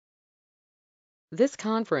This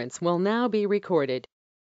conference will now be recorded.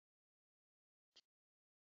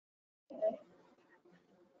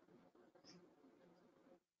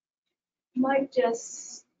 Might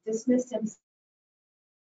just dismiss him.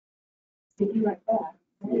 Be right back.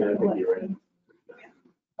 Yeah, I think you're right.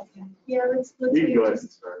 Okay. Yeah, let's You can go ahead and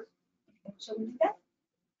just. start. Shall we do that?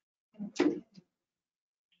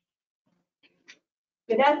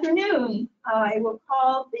 Good afternoon. I will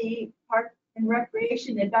call the Park and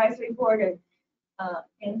Recreation Advisory Board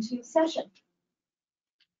into session.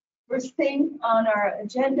 First thing on our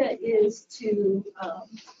agenda is to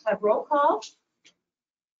have roll call.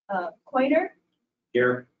 Coiner,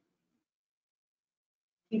 Here.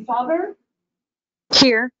 Kefauver,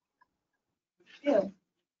 Here. Hill,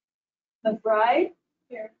 McBride,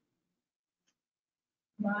 here,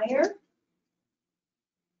 Meyer,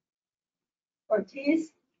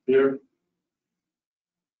 Ortiz, Here.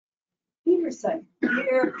 Peterson,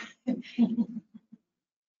 here.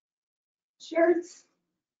 Shirts,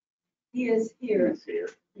 he is here, He's here.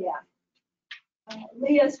 yeah.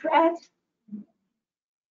 Leah Spratt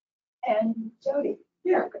and Jody,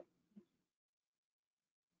 here.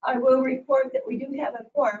 I will report that we do have a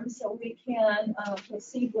quorum, so we can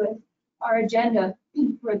proceed with our agenda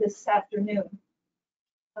for this afternoon.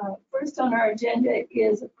 First on our agenda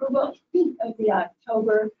is approval of the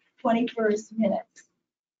October 21st minutes.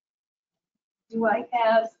 Do I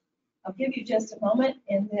have, I'll give you just a moment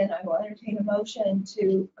and then I will entertain a motion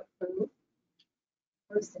to approve.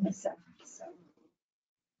 First and a second. So.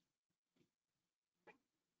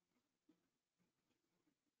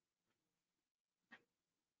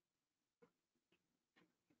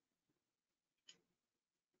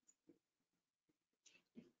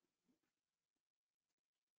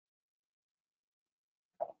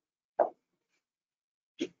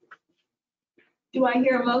 Do I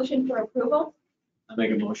hear a motion for approval? I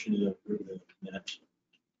make a motion to approve the minutes.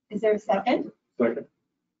 Is there a second? Second.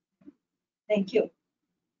 Thank you.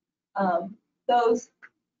 Those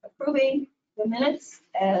approving the minutes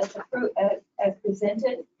as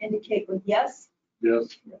presented indicate with yes.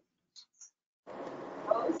 Yes.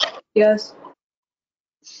 Opposed? Yes.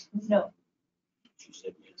 No. She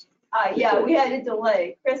said yes. Yeah, we had a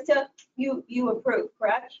delay. Krista, you approve,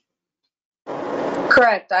 correct?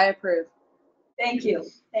 Correct, I approve. Thank you,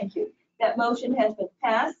 thank you. That motion has been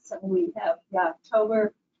passed, so we have the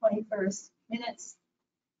October 21st minutes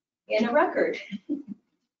in a record.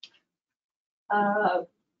 Do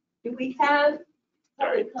we have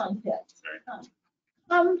public comment?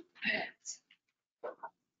 Comment.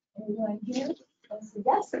 Anyone here?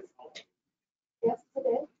 Yes. Yes,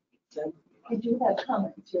 today. Did you have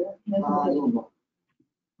comments?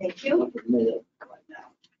 Thank you.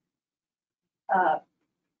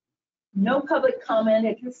 No public comment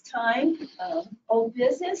at this time. Old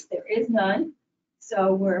business, there is none.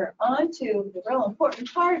 So we're on to the real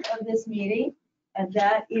important part of this meeting, and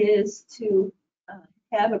that is to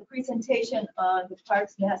have a presentation on the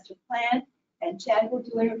Parks Master Plan, and Chad will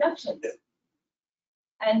do introductions.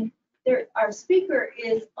 And our speaker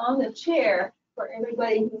is on the chair for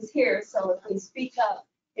everybody who's here, so if we speak up,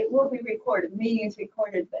 it will be recorded. The meeting is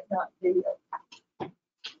recorded, but not video.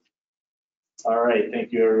 All right,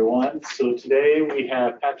 thank you, everyone. So today we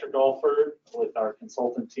have Patrick Alford with our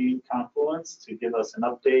consultant team, Confluence, to give us an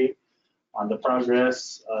update on the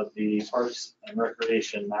progress of the Parks and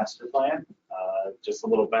Recreation Master Plan. Just a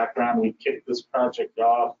little background, we kicked this project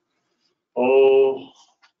off,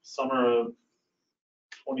 summer of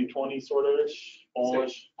 2020 sort of-ish,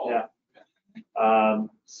 fallish, yeah.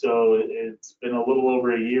 So it's been a little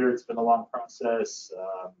over a year. It's been a long process.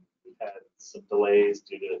 We've had some delays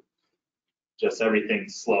due to just everything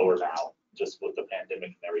slower now, just with the pandemic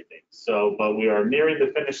and everything. So, but we are nearing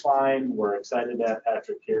the finish line. We're excited to have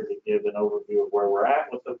Patrick here to give an overview of where we're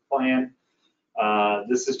at with the plan.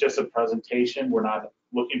 This is just a presentation. We're not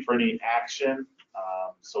looking for any action.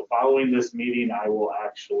 So following this meeting, I will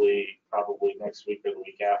actually, probably next week or the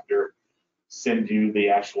week after, send you the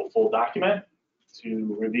actual full document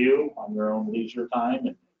to review on your own leisure time, and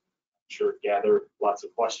I'm sure gather lots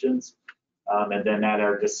of questions. And then at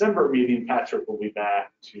our December meeting, Patrick will be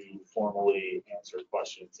back to formally answer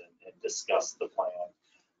questions and discuss the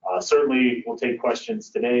plan. Certainly, we'll take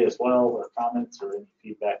questions today as well, or comments or any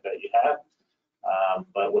feedback that you have.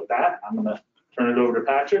 But with that, I'm going to turn it over to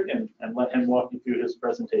Patrick and let him walk you through his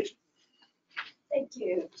presentation. Thank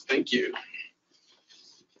you. Thank you.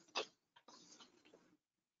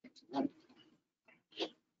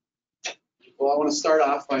 Well, I want to start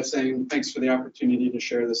off by saying thanks for the opportunity to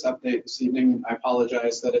share this update this evening. I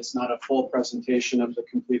apologize that it's not a full presentation of the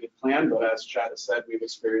completed plan, but as Chad has said, we've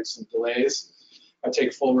experienced some delays. I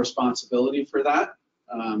take full responsibility for that.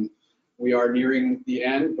 We are nearing the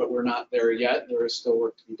end, but we're not there yet. There is still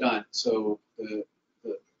work to be done. So the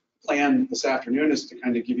plan this afternoon is to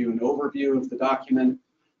kind of give you an overview of the document,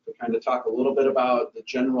 to kind of talk a little bit about the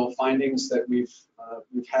general findings that we've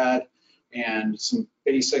had, and some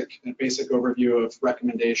basic overview of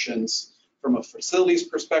recommendations from a facilities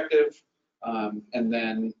perspective, and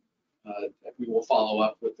then we will follow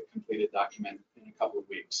up with the completed document in a couple of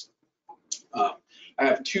weeks. I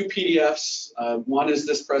have 2 PDFs. One is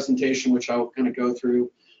this presentation, which I will kind of go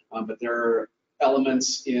through, but there are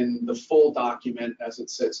elements in the full document as it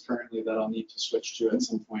sits currently that I'll need to switch to at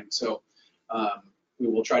some point. So we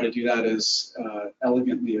will try to do that as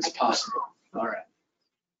elegantly as possible. All right.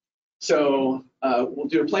 So we'll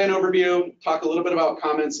do a plan overview, talk a little bit about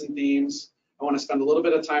comments and themes. I want to spend a little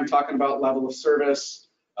bit of time talking about level of service.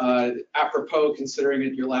 Apropos, considering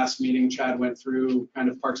at your last meeting, Chad went through kind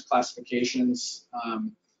of parks classifications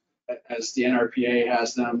as the NRPA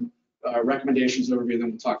has them. Recommendations overview, then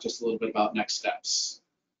we'll talk just a little bit about next steps.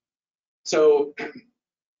 So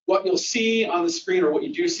what you'll see on the screen, or what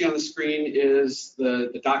you do see on the screen, is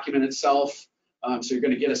the document itself. So you're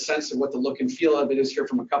going to get a sense of what the look and feel of it is here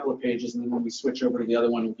from a couple of pages, and then when we switch over to the other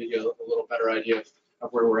one, we'll get you a little better idea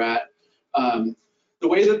of where we're at. The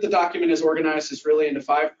way that the document is organized is really into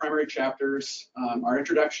 5 primary chapters. Our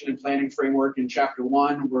introduction and planning framework in chapter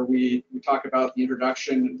 1, where we talk about the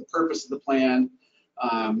introduction, the purpose of the plan.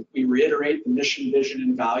 We reiterate the mission, vision,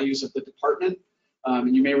 and values of the department.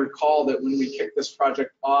 And you may recall that when we kicked this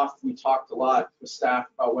project off, we talked a lot with staff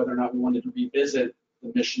about whether or not we wanted to revisit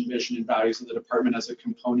the mission, vision, and values of the department as a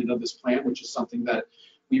component of this plan, which is something that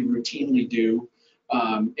we routinely do.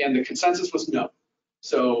 And the consensus was no.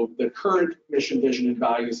 So the current mission, vision, and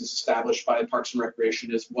values is established by Parks and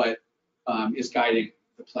Recreation is what is guiding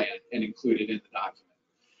the plan and included in the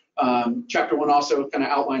document. Chapter 1 also kind of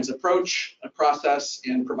outlines approach, a process,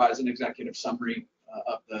 and provides an executive summary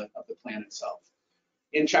of the plan itself.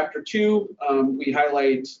 In chapter 2, we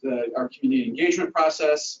highlight our community engagement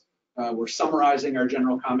process. We're summarizing our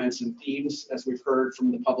general comments and themes as we've heard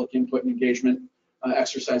from the public input and engagement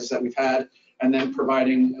exercises that we've had, and then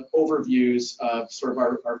providing overviews of sort of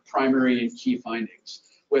our primary and key findings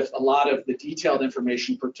with a lot of the detailed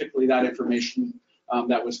information, particularly that information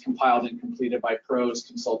that was compiled and completed by PROS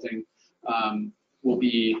Consulting, will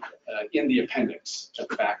be in the appendix at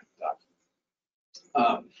the back of the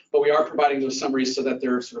document. But we are providing those summaries so that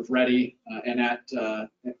they're sort of ready and at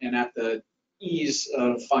the ease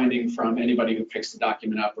of finding from anybody who picks the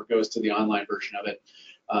document up or goes to the online version of it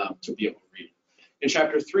to be able to read. In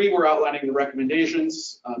chapter 3, we're outlining the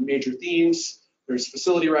recommendations, major themes. There's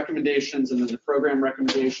facility recommendations and then the program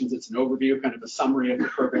recommendations. It's an overview, kind of a summary of the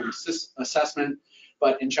program assessment.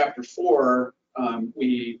 But in chapter 4,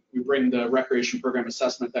 we bring the recreation program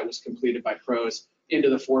assessment that was completed by PROS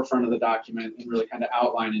into the forefront of the document and really kind of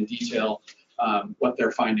outline in detail what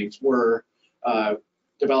their findings were.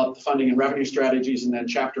 Develop the funding and revenue strategies, and then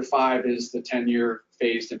chapter 5 is the 10-year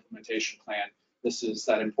phased implementation plan. This is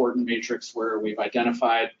that important matrix where we've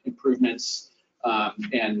identified improvements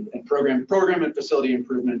and program and facility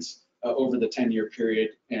improvements over the 10-year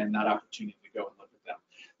period, and that opportunity to go and look at them.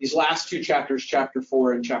 These last 2 chapters, chapter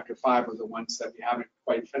 4 and chapter 5, are the ones that we haven't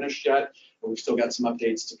quite finished yet, but we've still got some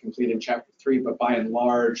updates to complete in chapter 3, but by and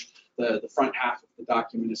large, the front half of the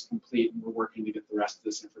document is complete, and we're working to get the rest of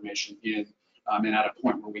this information in and at a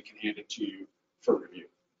point where we can hand it to you for review.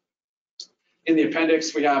 In the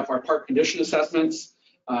appendix, we have our park condition assessments.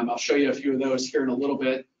 I'll show you a few of those here in a little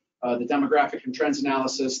bit. The demographic and trends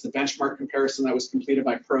analysis, the benchmark comparison that was completed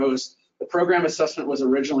by PROS. The program assessment was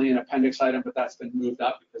originally an appendix item, but that's been moved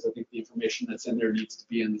up because I think the information that's in there needs to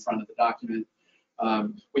be in the front of the document.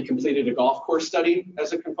 We completed a golf course study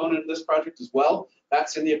as a component of this project as well.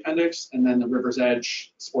 That's in the appendix, and then the River's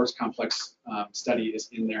Edge Sports Complex study is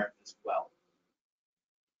in there as well.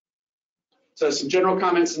 So some general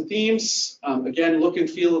comments and themes. Again, look and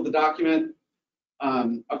feel of the document.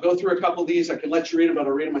 I'll go through a couple of these. I can let you read them, but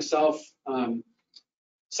I'll read them myself.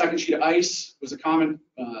 Second sheet of ice was a common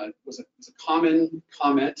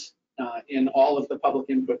comment in all of the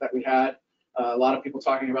public input that we had. A lot of people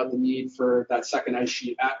talking about the need for that second ice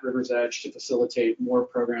sheet at River's Edge to facilitate more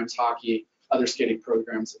programs, hockey, other skating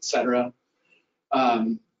programs, etc.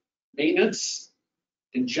 Maintenance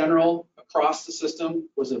in general across the system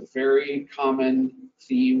was a very common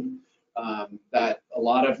theme that a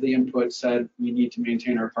lot of the input said we need to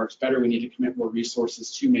maintain our parks better. We need to commit more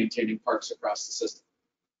resources to maintaining parks across the system.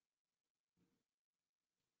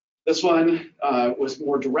 This one was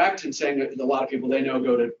more direct in saying that a lot of people they know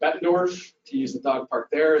go to Bettendorf to use the dog park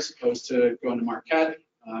there as opposed to going to Marquette.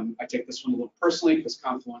 I take this one a little personally because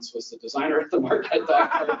Confluence was the designer of the Marquette Dog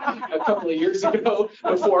Park a couple of years ago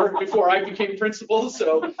before I became principal.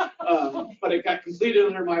 So, but it got completed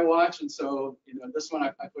under my watch, and so this one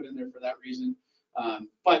I put in there for that reason.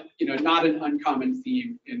 But not an uncommon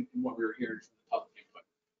theme in what we were hearing from the public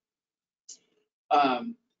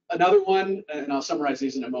input. Another one, and I'll summarize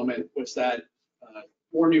these in a moment, was that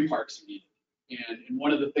more new parks are needed. And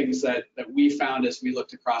one of the things that we found as we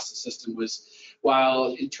looked across the system was,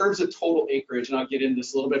 while in terms of total acreage, and I'll get into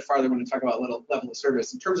this a little bit farther when I talk about level of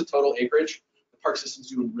service, in terms of total acreage, the park system's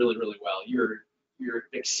doing really, really well. You're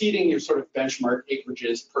exceeding your sort of benchmark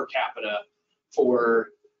acreages per capita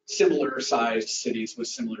for similar sized cities with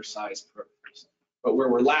similar sized programs. But where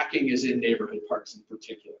we're lacking is in neighborhood parks in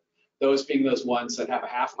particular. Those being those ones that have a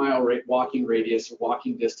half-mile walking radius or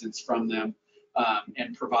walking distance from them,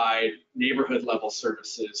 and provide neighborhood level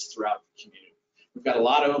services throughout the community. We've got a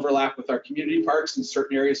lot of overlap with our community parks in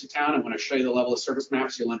certain areas of town, and when I show you the level of service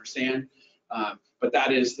maps, you'll understand. But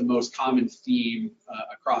that is the most common theme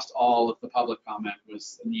across all of the public comment,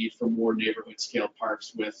 was the need for more neighborhood scale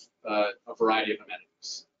parks with a variety of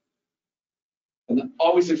amenities. And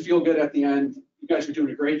always a feel good at the end. You guys are doing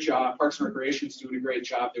a great job. Parks and Recreation is doing a great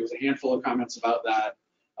job. There was a handful of comments about that.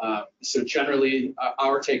 So generally,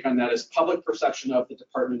 our take on that is public perception of the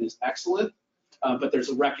department is excellent, but there's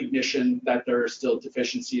a recognition that there are still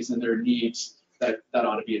deficiencies and there are needs that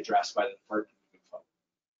ought to be addressed by the department moving forward.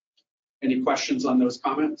 Any questions on those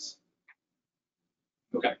comments?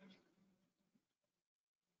 Okay.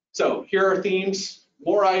 So here are themes: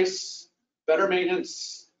 more ice, better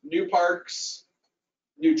maintenance, new parks,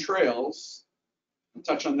 new trails. I'll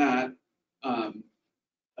touch on that.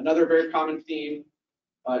 Another very common theme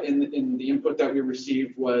in the input that we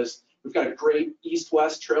received was, we've got a great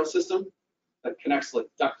east-west trail system that connects, like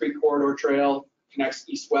Duck Creek Corridor Trail, connects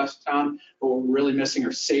east-west town, but what we're really missing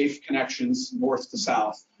are safe connections north to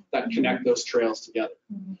south that connect those trails together.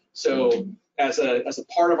 So as a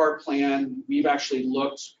part of our plan, we've actually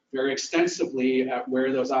looked very extensively at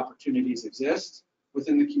where those opportunities exist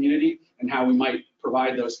within the community and how we might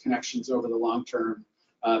provide those connections over the long term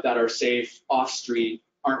that are safe, off-street,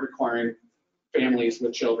 aren't requiring families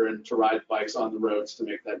with children to ride bikes on the roads to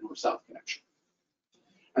make that north-south connection.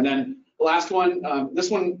 And then the last one, this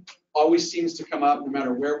one always seems to come up no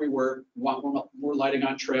matter where we work. We want more lighting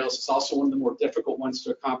on trails. It's also one of the more difficult ones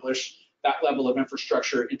to accomplish. That level of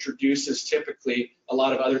infrastructure introduces typically a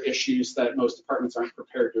lot of other issues that most departments aren't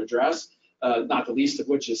prepared to address, not the least of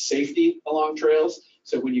which is safety along trails.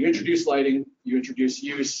 So when you introduce lighting, you introduce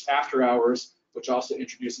use after hours, which also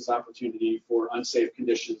introduces opportunity for unsafe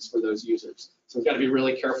conditions for those users. So we've got to be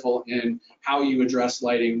really careful in how you address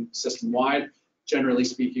lighting system-wide. Generally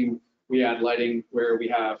speaking, we add lighting where we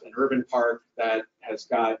have an urban park that has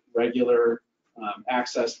got regular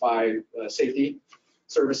access by safety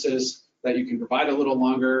services that you can provide a little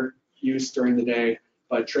longer use during the day,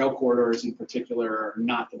 but trail corridors in particular are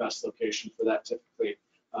not the best location for that typically.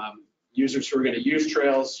 Users who are going to use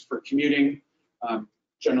trails for commuting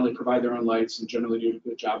generally provide their own lights and generally do a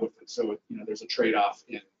good job with it. So there's a trade-off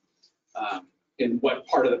in what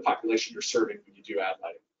part of the population you're serving when you do add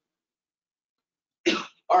lighting.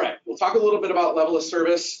 All right, we'll talk a little bit about level of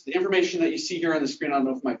service. The information that you see here on the screen, I don't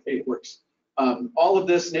know if my page works. All of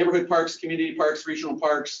this, neighborhood parks, community parks, regional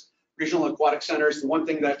aquatic centers. The one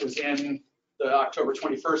thing that was in the October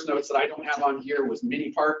 21st notes that I don't have on here was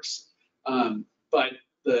mini parks, but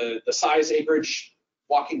the size, acreage,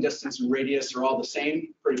 walking distance, and radius are all the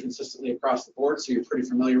same pretty consistently across the board, so you're pretty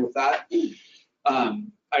familiar with that.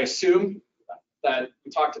 I assume that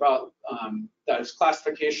we talked about those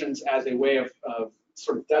classifications as a way of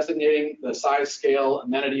sort of designating the size, scale,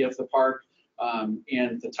 amenity of the park,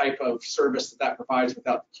 and the type of service that provides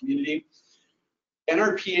without the community.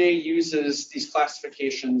 NRPA uses these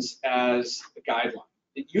classifications as a guideline.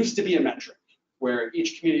 It used to be a metric where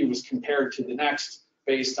each community was compared to the next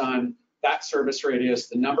based on that service radius,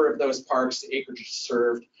 the number of those parks, the acreage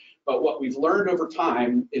served. But what we've learned over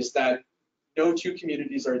time is that no two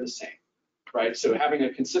communities are the same, right? So having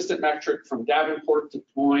a consistent metric from Davenport to Des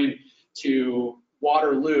Moines to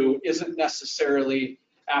Waterloo isn't necessarily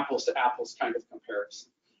apples to apples kind of comparison.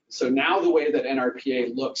 So now the way that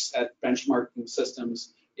NRPA looks at benchmarking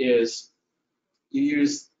systems is you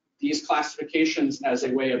use these classifications as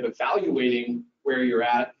a way of evaluating where you're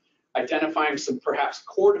at, identifying some perhaps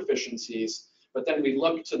core deficiencies, but then we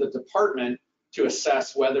look to the department to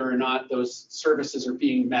assess whether or not those services are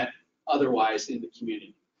being met otherwise in the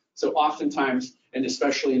community. So oftentimes, and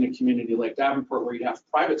especially in a community like Davenport where you have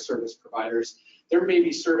private service providers, there may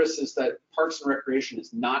be services that Parks and Recreation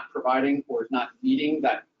is not providing or not meeting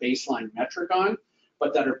that baseline metric on,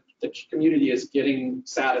 but that the community is getting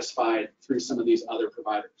satisfied through some of these other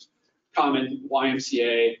providers. Common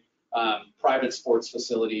YMCA, private sports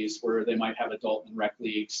facilities where they might have adult and rec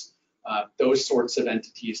leagues. Those sorts of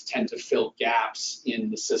entities tend to fill gaps in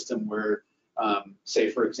the system where, say,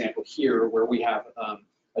 for example, here, where we have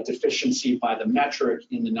a deficiency by the metric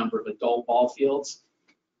in the number of adult ball fields,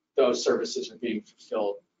 those services are being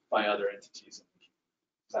fulfilled by other entities.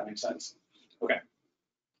 Does that make sense? Okay.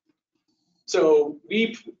 So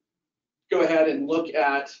we go ahead and look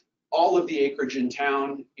at all of the acreage in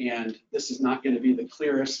town, and this is not going to be the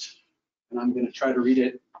clearest, and I'm going to try to read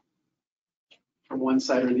it from one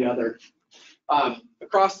side or the other.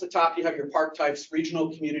 Across the top, you have your park types: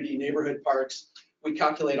 regional, community, neighborhood parks. We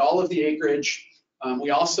calculate all of the acreage. We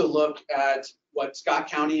also look at what Scott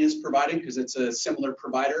County is providing, because it's a similar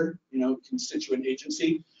provider, constituent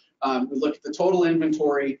agency. We look at the total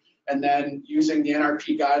inventory, and then using the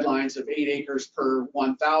NRP guidelines of 8 acres per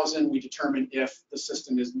 1,000, we determine if the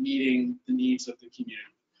system is meeting the needs of the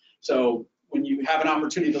community. So when you have an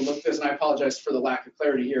opportunity to look at this, and I apologize for the lack of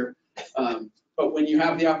clarity here, but when you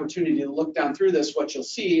have the opportunity to look down through this, what you'll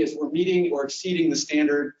see is we're meeting or exceeding the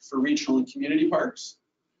standard for regional and community parks.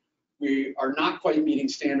 We are not quite meeting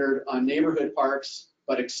standard on neighborhood parks,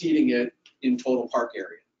 but exceeding it in total park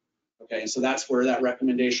area. Okay, so that's where that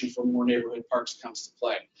recommendation for more neighborhood parks comes to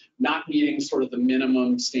play. Not meeting sort of the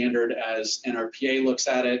minimum standard as NRPA looks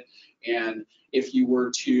at it. And if you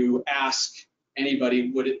were to ask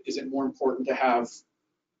anybody, is it more important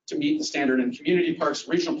to meet the standard in community parks,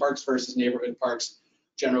 regional parks versus neighborhood parks?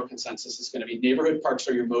 General consensus is going to be neighborhood parks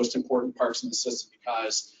are your most important parks in the system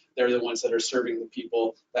because they're the ones that are serving the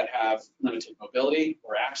people that have limited mobility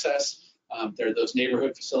or access. They're those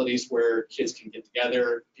neighborhood facilities where kids can get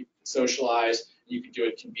together, people can socialize, and you can do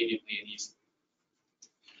it conveniently and easily.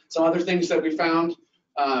 Some other things that we found,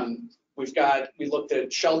 we looked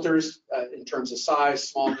at shelters in terms of size,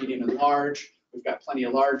 small, medium, and large. We've got plenty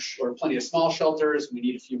of small shelters. We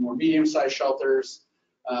need a few more medium-sized shelters.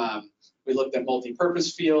 We looked at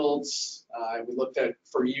multi-purpose fields. We looked at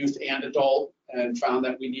for youth and adult and found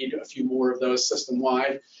that we need a few more of those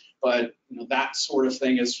system-wide. But that sort of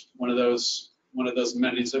thing is one of those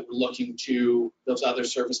amenities that we're looking to those other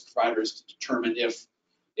service providers to determine if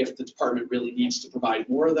the department really needs to provide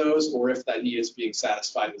more of those or if that need is being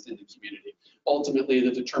satisfied within the community. Ultimately,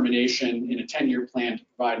 the determination in a 10-year plan to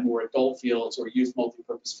provide more adult fields or youth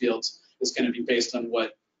multi-purpose fields is going to be based on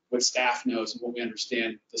what staff knows and what we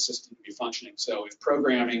understand the system to be functioning. So if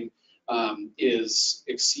programming is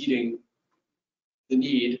exceeding the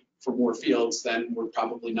need for more fields, then we're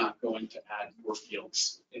probably not going to add more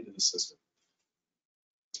fields into the system.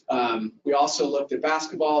 We also looked at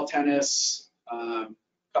basketball, tennis, a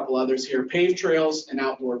couple others here, paved trails and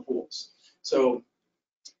outdoor pools. So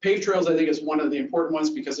paved trails, I think, is one of the important ones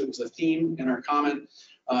because it was a theme in our comment.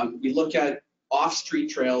 We look at off-street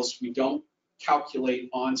trails. We don't calculate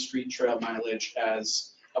on-street trail mileage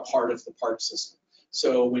as a part of the park system.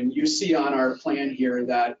 So when you see on our plan here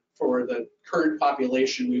that for the current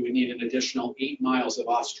population, we would need an additional 8 miles of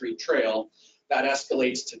off-street trail, that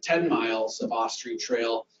escalates to 10 miles of off-street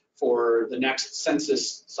trail for the next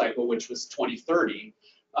census cycle, which was 2030.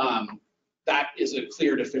 That is a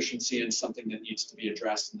clear deficiency and something that needs to be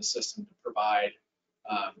addressed in the system to provide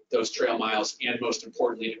those trail miles and, most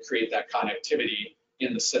importantly, to create that connectivity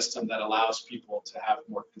in the system that allows people to have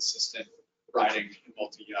more consistent riding and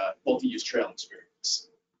multi-use trail experience.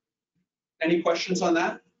 Any questions on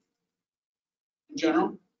that in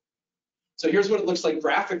general? So here's what it looks like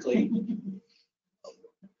graphically.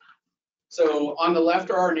 So on the left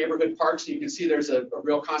are our neighborhood parks. You can see there's a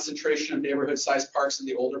real concentration of neighborhood-sized parks in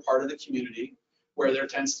the older part of the community, where there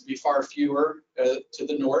tends to be far fewer to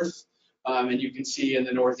the north. And you can see in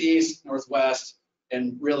the northeast, northwest,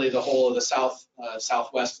 and really the whole of the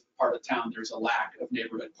southwest part of town, there's a lack of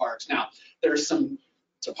neighborhood parks. Now, there's some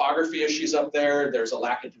topography issues up there. There's a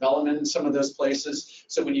lack of development in some of those places.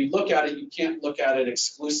 So when you look at it, you can't look at it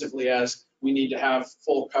exclusively as we need to have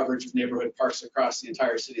full coverage of neighborhood parks across the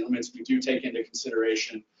entire city limits. We do take into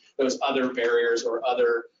consideration those other barriers or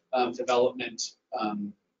other development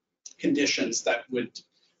conditions that would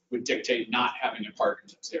dictate not having a park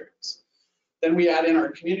in those areas. Then we add in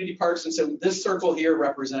our community parks, and so this circle here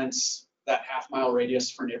represents that half-mile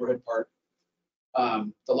radius for neighborhood park.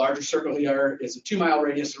 The larger circle here is a 2-mile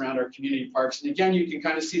radius around our community parks, and again, you can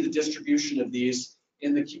kind of see the distribution of these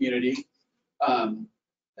in the community.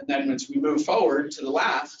 And then once we move forward to the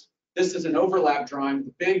left, this is an overlap drawing.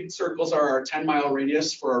 The big circles are our 10-mile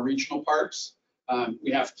radius for our regional parks.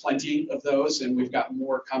 We have plenty of those, and we've got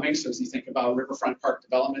more coming. So as you think about riverfront park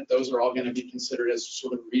development, those are all going to be considered as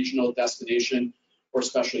sort of regional destination or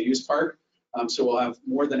special use park. So we'll have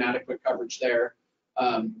more than adequate coverage there.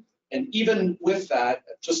 And even with that,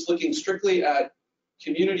 just looking strictly at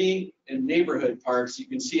community and neighborhood parks, you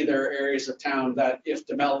can see there are areas of town that if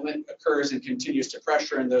development occurs and continues to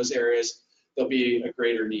pressure in those areas, there'll be a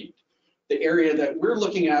greater need. The area that we're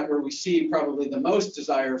looking at where we see probably the most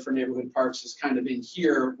desire for neighborhood parks is kind of in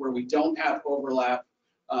here where we don't have overlap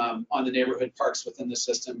on the neighborhood parks within the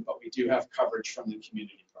system, but we do have coverage from the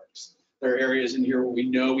community parks. There are areas in here where we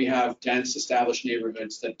know we have dense established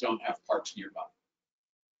neighborhoods that don't have parks nearby.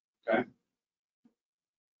 Okay.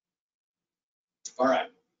 All right.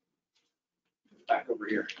 Back over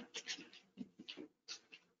here.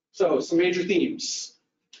 So some major themes.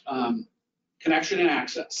 Connection and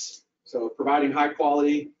access. So providing high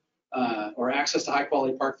quality or access to high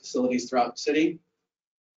quality park facilities throughout the city.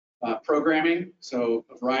 Programming, so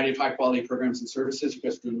a variety of high quality programs and services. You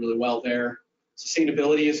guys are doing really well there.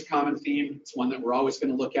 Sustainability is a common theme. It's one that we're always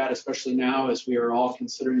going to look at, especially now as we are all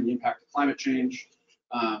considering the impact of climate change.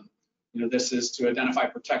 This is to identify,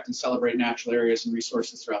 protect, and celebrate natural areas and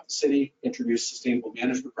resources throughout the city, introduce sustainable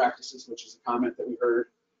management practices, which is a comment that we heard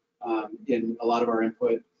in a lot of our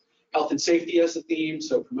input. Health and safety as a theme,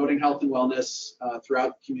 so promoting health and wellness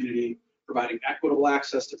throughout the community, providing equitable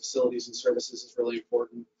access to facilities and services is really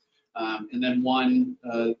important. And then one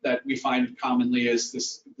that we find commonly is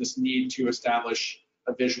this need to establish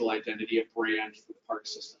a visual identity, a brand for the park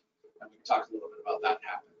system. And we can talk a little bit about that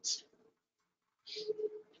happens.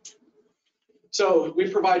 So we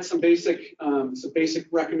provide some basic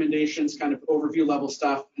recommendations, kind of overview level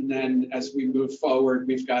stuff, and then as we move forward,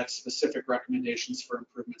 we've got specific recommendations for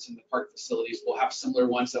improvements in the park facilities. We'll have similar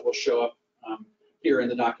ones that will show up here in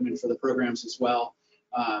the document for the programs as well.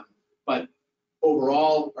 But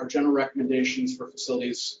overall, our general recommendations for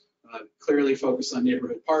facilities clearly focus on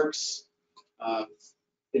neighborhood parks,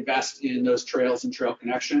 invest in those trails and trail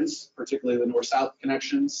connections, particularly the north-south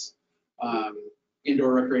connections.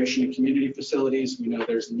 Indoor recreation and community facilities. We know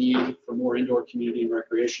there's a need for more indoor community and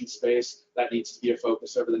recreation space. That needs to be a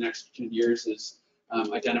focus over the next 2 years, is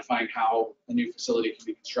identifying how a new facility can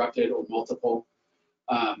be constructed or multiple.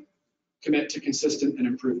 Commit to consistent and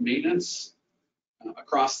improved maintenance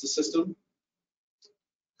across the system.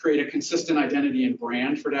 Create a consistent identity and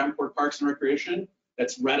brand for Davenport Parks and Recreation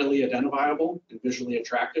that's readily identifiable and visually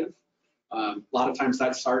attractive. A lot of times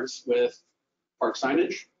that starts with park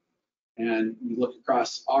signage. And we look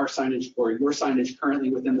across our signage or your signage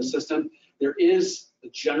currently within the system. There is a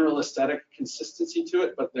general aesthetic consistency to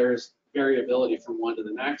it, but there's variability from one to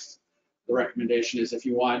the next. The recommendation is if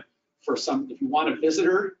you want a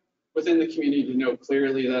visitor within the community to know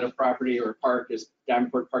clearly that a property or a park is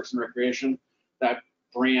Davenport Parks and Recreation, that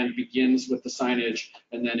brand begins with the signage,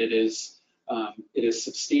 and then it is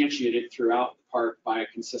substantiated throughout the park by a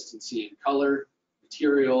consistency in color,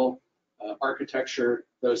 material, architecture.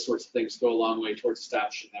 Those sorts of things go a long way towards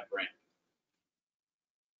establishing that brand.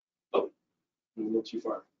 Oh, a little too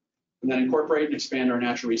far. And then incorporate and expand our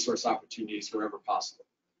natural resource opportunities wherever possible.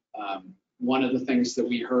 One of the things that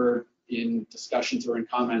we heard in discussions or in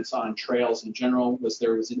comments on trails in general was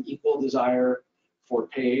there was an equal desire for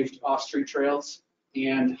paved off-street trails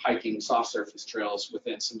and hiking soft surface trails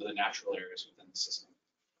within some of the natural areas within the system.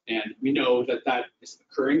 And we know that that is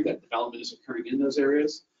occurring, that development is occurring in those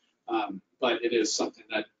areas. But it is something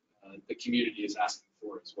that the community is asking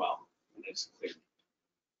for as well, and it's clear.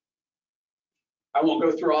 I won't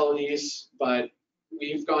go through all of these, but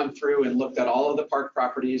we've gone through and looked at all of the park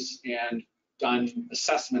properties and done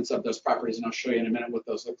assessments of those properties, and I'll show you in a minute what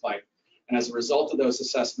those look like. And as a result of those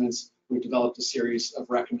assessments, we've developed a series of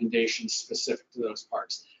recommendations specific to those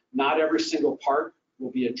parks. Not every single park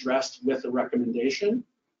will be addressed with a recommendation,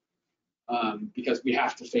 because we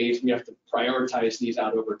have to prioritize these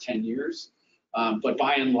out over 10 years. But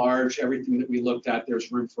by and large, everything that we looked at,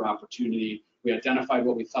 there's room for opportunity. We identified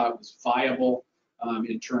what we thought was viable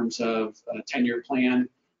in terms of a 10-year plan,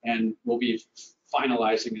 and we'll be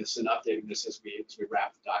finalizing this and updating this as we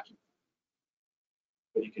wrap the document.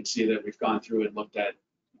 But you can see that we've gone through and looked at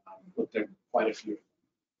quite a few.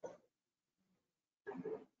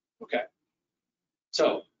 Okay,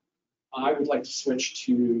 so I would like to switch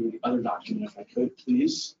to the other document if I could,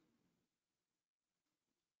 please.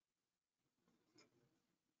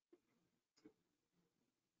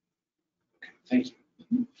 Okay, thank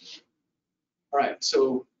you. All right,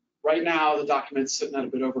 so right now the document's sitting at a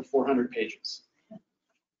bit over 400 pages.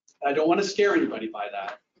 I don't want to scare anybody by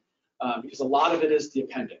that because a lot of it is the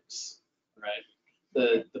appendix, right?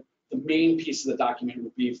 The main piece of the document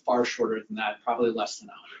will be far shorter than that, probably less than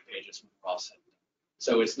 100 pages when we're all said.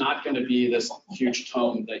 So it's not going to be this huge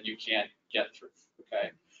tome that you can't get through,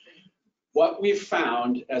 okay? What we've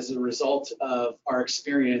found as a result of our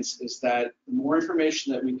experience is that the more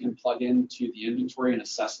information that we can plug into the inventory and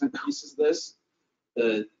assessment pieces of this,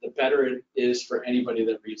 the better it is for anybody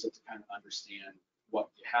that reads it to kind of understand what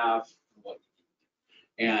you have and what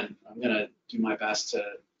you need. And I'm going to do my best to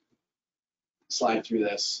slide through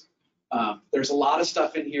this. There's a lot of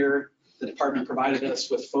stuff in here. The department provided us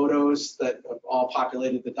with photos that have all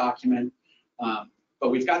populated the document. But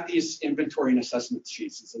we've got these inventory and assessment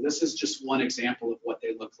sheets. And so this is just one example of what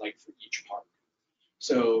they look like for each park.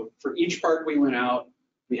 So for each park we went out,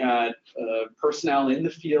 we had personnel in the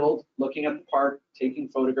field looking at the park, taking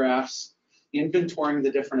photographs, inventorying the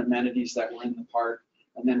different amenities that were in the park,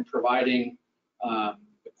 and then providing the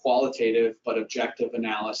qualitative but objective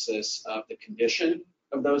analysis of the condition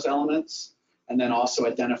of those elements, and then also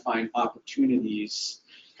identifying opportunities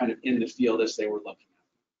kind of in the field as they were looking.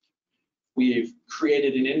 We've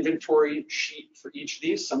created an inventory sheet for each of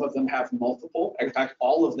these. Some of them have multiple. In fact,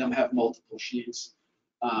 all of them have multiple sheets.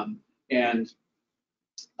 I'm going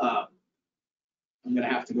to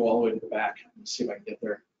have to go all the way to the back and see if I can get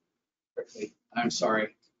there quickly. I'm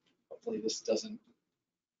sorry. Hopefully this doesn't.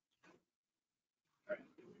 All right.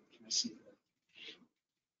 Can I see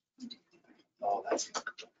that? Oh, that's.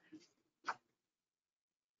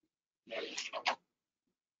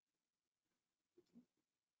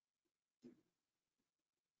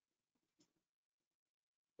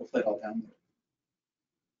 Hopefully all down there.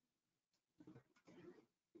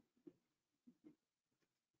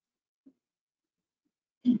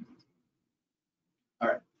 All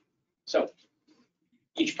right, so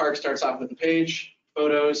each park starts off with a page,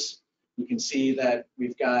 photos. You can see that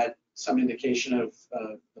we've got some indication of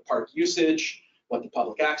the park usage, what the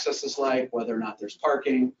public access is like, whether or not there's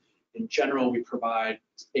parking. In general, we provide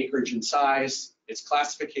acreage and size, its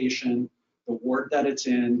classification, the ward that it's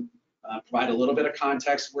in, provide a little bit of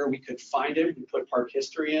context where we could find it. We put park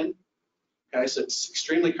history in. Okay, so it's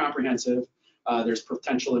extremely comprehensive. There's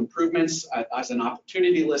potential improvements as an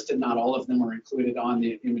opportunity listed. Not all of them are included on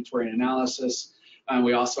the inventory and analysis.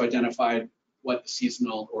 We also identified what the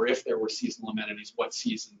seasonal, or if there were seasonal amenities, what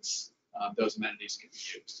seasons those amenities can be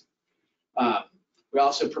used. We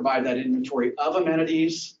also provide that inventory of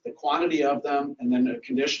amenities, the quantity of them, and then a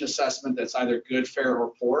condition assessment that's either good, fair,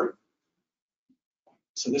 or poor.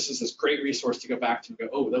 So this is this great resource to go back to and go,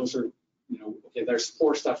 oh, those are, okay, there's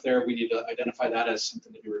poor stuff there. We need to identify that as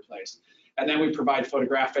something to be replaced. And then we provide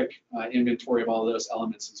photographic inventory of all of those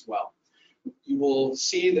elements as well. You will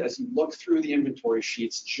see that as you look through the inventory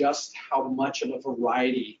sheets, just how much of a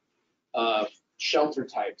variety of shelter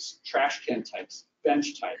types, trash can types,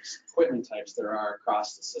 bench types, equipment types there are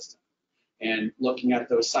across the system. And looking at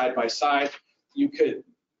those side by side, you could,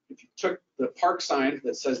 if you took the park sign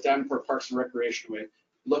that says Davenport Parks and Recreation Way,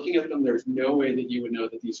 looking at them, there's no way that you would know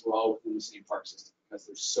that these were all within the same park system because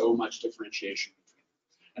there's so much differentiation between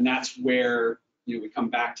them. And that's where we come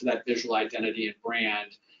back to that visual identity and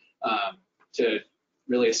brand to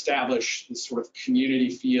really establish this sort of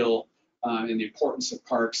community feel and the importance of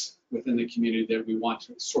parks within the community that we want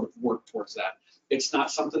to sort of work towards that. It's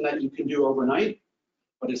not something that you can do overnight,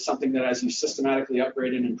 but it's something that as you systematically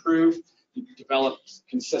upgrade and improve, you develop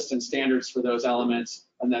consistent standards for those elements,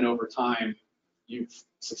 and then over time, you've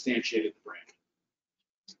substantiated the brand.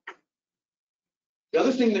 The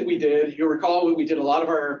other thing that we did, you'll recall we did a lot of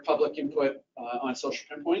our public input on Social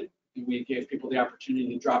Pinpoint, and we gave people the opportunity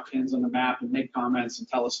to drop pins on the map and make comments and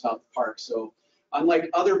tell us about the park. So unlike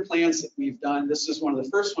other plans that we've done, this is one of the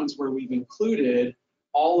first ones where we've included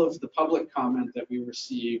all of the public comment that we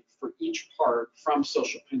received for each park from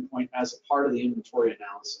Social Pinpoint as a part of the inventory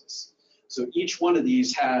analysis. So each one of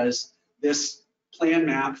these has this plan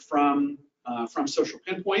map from Social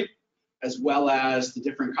Pinpoint, as well as the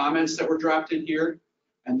different comments that were dropped in here,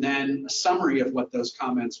 and then a summary of what those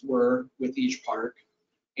comments were with each park.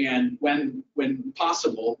 And when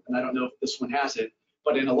possible, and I don't know if this one has it,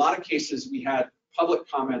 but in a lot of cases we had public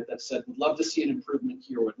comment that said, we'd love to see an improvement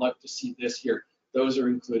here, would love to see this here. Those are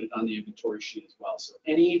included on the inventory sheet as well. So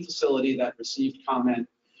any facility that received comment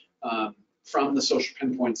from the Social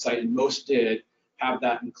Pinpoint site, and most did, have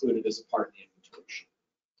that included as a part of the inventory sheet.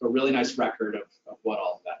 So a really nice record of what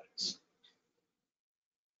all of that is.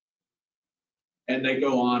 And they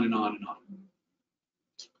go on and on and on.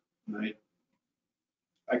 Right?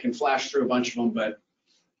 I can flash through a bunch of them, but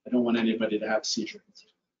I don't want anybody to have a seizure.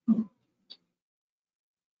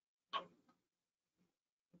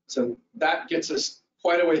 So that gets us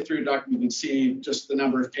quite a way through the document. You can see just the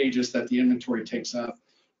number of pages that the inventory takes up.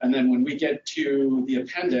 And then when we get to the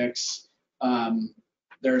appendix,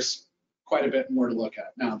 there's quite a bit more to look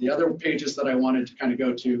at. Now, the other pages that I wanted to kind of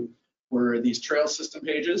go to were these trail system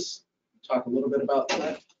pages. talk a little bit about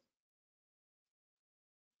that.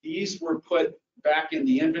 These were put back in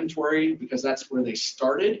the inventory because that's where they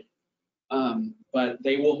started, but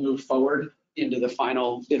they will move forward into the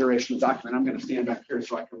final iteration of the document. I'm going to stand back here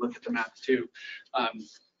so I can look at the map too.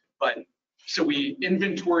 So we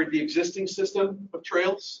inventoried the existing system of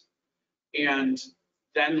trails and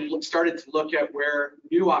then started to look at where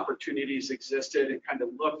new opportunities existed and kind of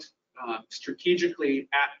looked strategically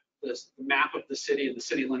at the map of the city and the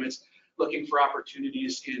city limits, looking for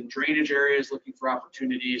opportunities in drainage areas, looking for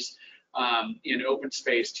opportunities in open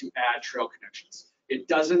space to add trail connections. It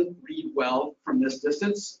doesn't read well from this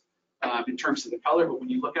distance in terms of the color, but when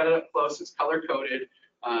you look at it up close, it's color coded.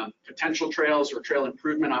 Potential trails or trail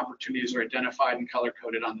improvement opportunities are identified and color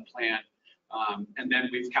coded on the plan. And then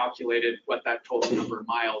we've calculated what that total number of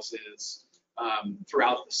miles is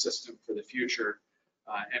throughout the system for the future.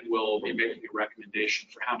 And we'll be making a recommendation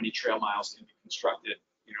for how many trail miles can be constructed,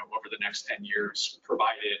 over the next 10 years,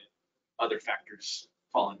 provided other factors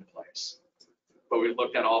fall into place. But we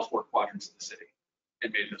looked at all 4 quadrants of the city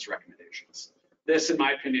and made those recommendations. This, in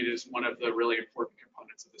my opinion, is one of the really important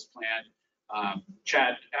components of this plan.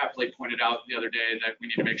 Chad aptly pointed out the other day that we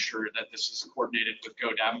need to make sure that this is coordinated with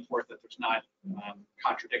Go Davenport, that there's not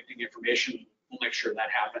contradicting information. We'll make sure that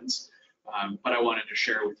happens. But I wanted to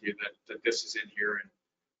share with you that this is in here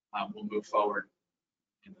and we'll move forward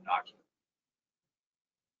in the document.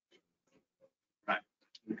 Right,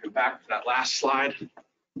 we come back to that last slide.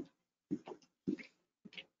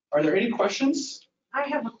 Are there any questions? I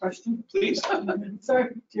have a question. Please.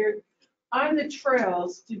 Sorry, Jared. On the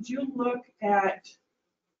trails, did you look at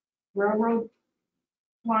railroad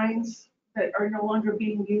lines that are no longer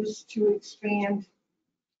being used to expand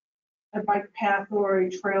a bike path or a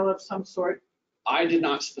trail of some sort? I did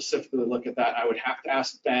not specifically look at that. I would have to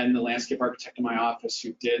ask Ben, the landscape architect in my office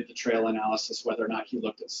who did the trail analysis, whether or not he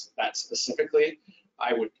looked at that specifically.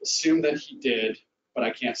 I would assume that he did, but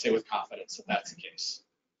I can't say with confidence that that's the case.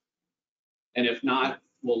 And if not,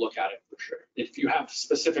 we'll look at it for sure. If you have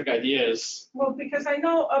specific ideas. Well, because I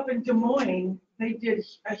know up in Des Moines, they did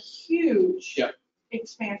a huge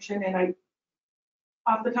expansion, and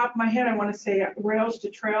off the top of my head, I want to say Rails to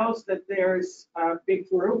Trails, that there's a big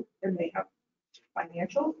group and they have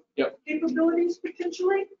financial capabilities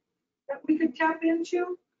potentially that we could tap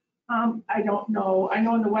into. I don't know. I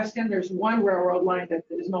know in the West End, there's one railroad line that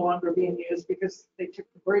is no longer being used because they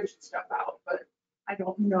took the bridge and stuff out, but I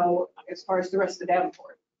don't know as far as the rest of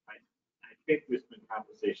Davenport. I think there's been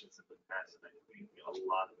conversations in the past, and I think a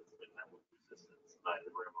lot of it's been met with resistance by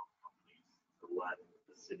the railroad companies to let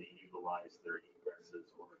the city utilize their egresses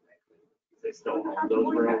or they still own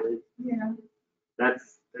those railways. Yeah.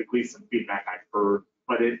 That's at least some feedback I've heard,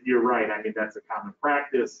 but you're right. I mean, that's a common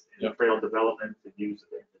practice in trail development to use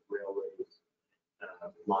abandoned railways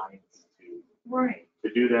lines to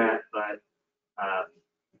do that. But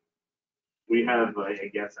we have, I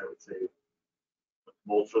guess I would say, a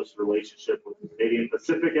tumultuous relationship with the Canadian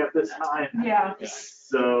Pacific at this time. Yeah.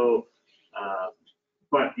 So,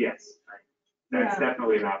 but yes, that's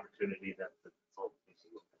definitely an opportunity that the consultant needs to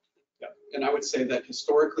look at. Yeah, and I would say that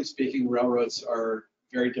historically speaking, railroads are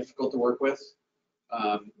very difficult to work with.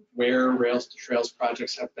 Where Rails to Trails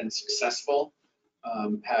projects have been successful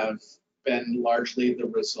have been largely the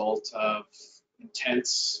result of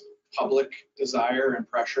intense public desire and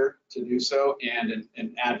pressure to do so, and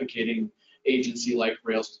an advocating agency like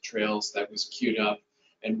Rails to Trails that was queued up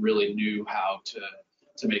and really knew how to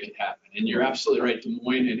make it happen. And you're absolutely right, Des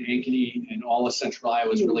Moines and Ankeny and all of Central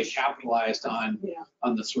Iowa was really capitalized on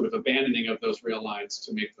the sort of abandoning of those rail lines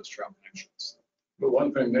to make those trail connections. But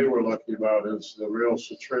one thing they were lucky about is the Rails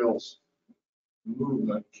to Trails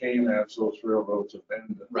movement came as those railroads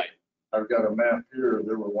abandoned. Right. I've got a map here.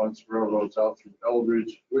 There were once railroads out through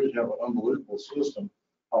Eldridge. We have an unbelievable system.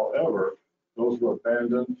 However, those were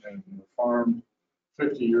abandoned and farmed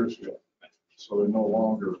 50 years ago. So they're no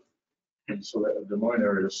longer. And so that Des Moines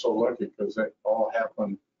area is so lucky because that all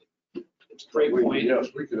happened. It's a great point. Yes,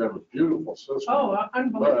 we could have a beautiful system. Oh,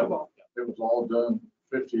 unbelievable. But it was all done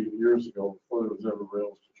 50 years ago before there was ever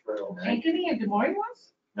Rails to Trails. Ankeny and Des Moines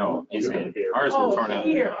was? No, he's saying ours Oh, was torn out.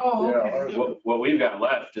 here. Oh, okay. Yeah, What we've got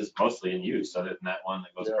left is mostly in use, other than that one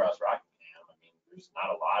that goes across Rockingham. I mean, there's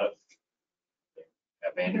not a lot of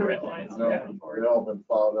abandoned rail lines. no, they all been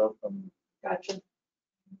plowed up, and Gotcha.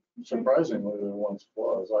 surprisingly there once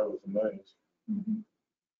was. I was amazed.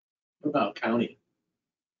 What about county?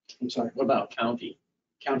 I'm sorry, What about county?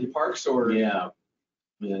 county parks or? Yeah,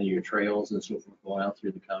 and then your trails and so forth going out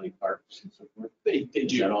through the county parks and so forth. They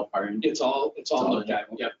Is that do. all part of it? It's all looked at.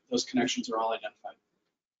 identified. Yep, those connections are all identified.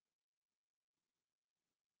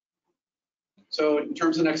 So in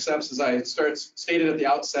terms of next steps, as I stated at the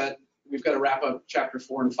outset, we've got to wrap up chapter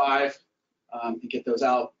 4 and 5 and get those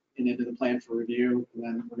out and into the plan for review. And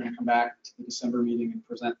then we're going to come back to the December meeting and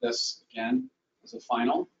present this again as a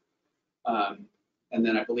final. And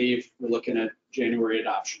then I believe we're looking at January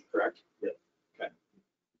adoption, correct? Yeah. Okay.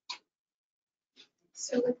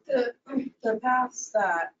 So with the paths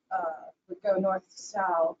that would go north to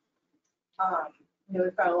south,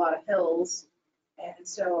 we've got a lot of hills, and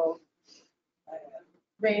so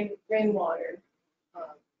rainwater,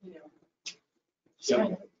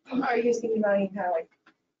 Yep. Are you guys thinking about any kind of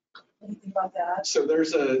anything about that? So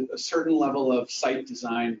there's a certain level of site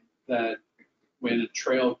design that when a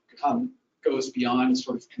trail goes beyond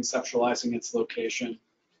sort of conceptualizing its location,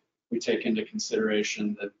 we take into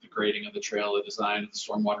consideration the grading of the trail, the design, the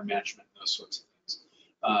stormwater management, those sorts of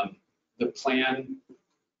things. The plan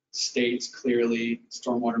states clearly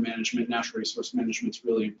stormwater management, natural resource management is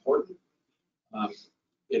really important.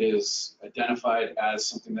 It is identified as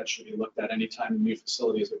something that should be looked at anytime new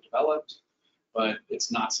facilities are developed, but it's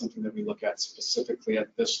not something that we look at specifically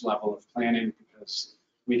at this level of planning because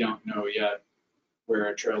we don't know yet where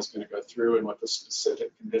a trail is going to go through and what the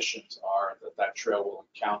specific conditions are that trail will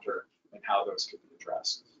encounter and how those could be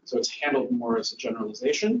addressed. So it's handled more as a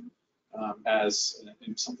generalization, as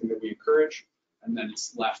in something that we encourage, and then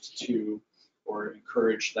it's left to or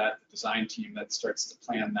encourage that the design team that starts to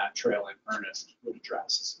plan that trail in earnest would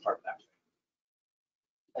address as part of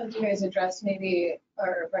that. Do you guys address maybe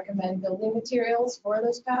or recommend building materials for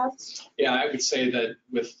those paths? Yeah, I would say that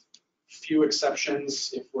with few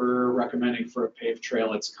exceptions, if we're recommending for a paved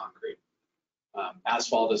trail, it's concrete.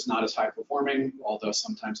 Asphalt is not as high performing, although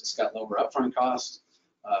sometimes it's got lower upfront cost.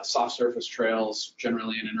 Soft surface trails,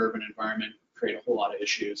 generally in an urban environment, create a whole lot of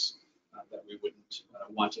issues that we wouldn't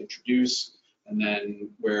want to introduce. And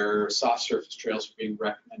then where soft surface trails are being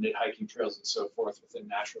recommended, hiking trails and so forth within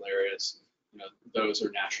natural areas, those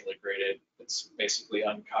are naturally graded. It's basically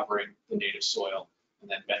uncovering the native soil and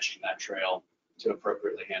then benching that trail to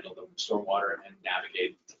appropriately handle the stormwater and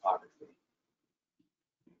navigate the topography.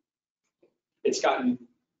 It's gotten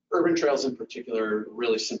urban trails in particular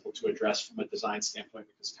really simple to address from a design standpoint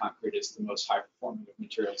because concrete is the most high performing of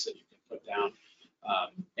materials that you can put down,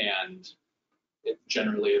 and it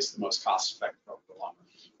generally is the most cost effective over the long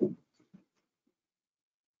run.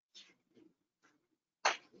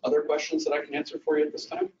 Other questions that I can answer for you at this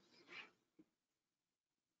time?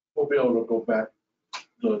 We'll be able to go back to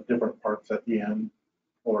the different parts at the end,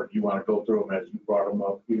 or do you want to go through them as you brought them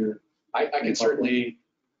up here? I can certainly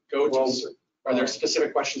go to, are there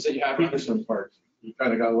specific questions that you have? Peterson parts, you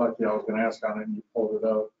kind of got lucky. I was going to ask on it and you pulled it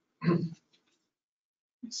up. Let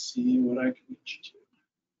me see what I can get you to.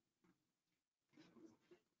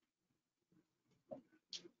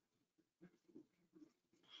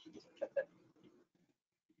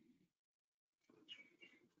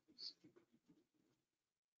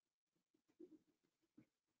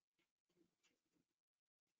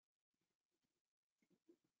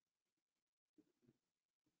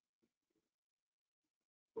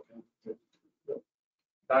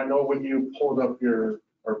 I know when you pulled up or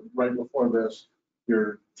right before this,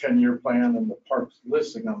 your 10-year plan and the parks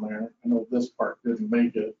listing on there, I know this park didn't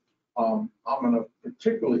make it. I'm going to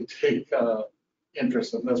particularly take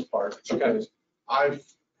interest in this park because I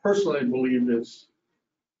personally believe it's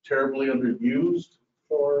terribly underused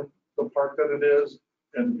for the park that it is,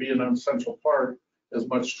 and being on Central Park, as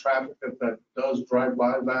much traffic that does drive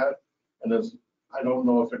by that, and I don't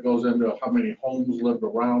know if it goes into how many homes lived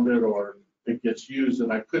around it or it gets used,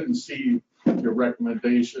 and I couldn't see your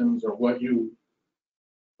recommendations or what you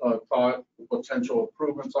thought potential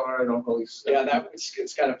improvements are. I don't really see. Yeah,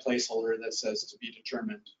 it's got a placeholder that says to be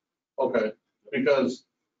determined. Okay, because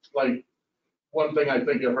like one thing I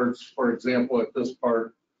think it hurts, for example, at this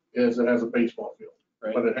park is it has a baseball field,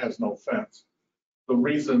 Right. but it has no fence. The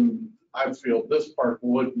reason I feel this park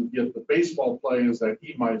wouldn't get the baseball play is that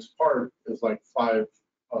Emi's Park is like a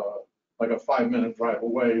 5-minute drive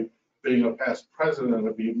away. Being a past president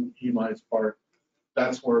of Emi's Park,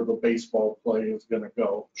 that's where the baseball play is going to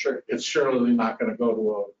go. Sure. It's surely not going to go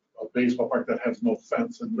to a baseball park that has no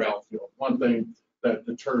fence in the outfield. One thing that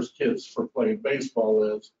deters kids from playing baseball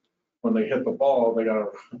is when they hit the ball, they got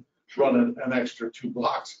to run an extra 2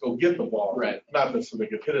 blocks to go get the ball. Right. Not that so they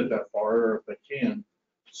could hit it that far, or if they can.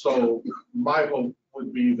 So my hope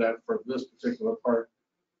would be that for this particular park,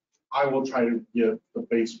 I will try to get the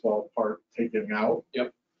baseball part taken out.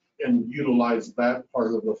 Yep. And utilize that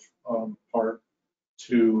part of the park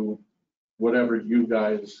to whatever you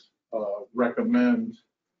guys recommend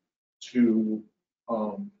to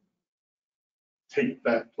take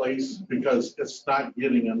that place, because it's not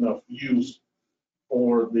getting enough use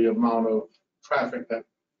for the amount of traffic that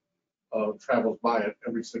travels by it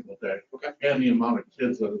every single day. Okay. And the amount of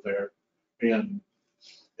kids that are there. And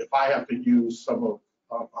if I have to use some of,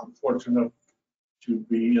 I'm fortunate to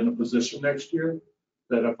be in a position next year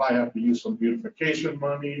that if I have to use some beautification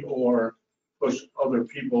money or push other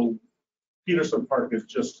people, Peterson Park is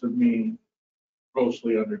just to me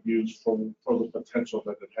grossly underused for the potential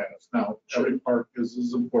that it has. Now, every park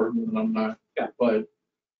is important, and I'm not, but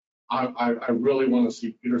I really want to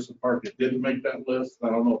see Peterson Park. It didn't make that list. I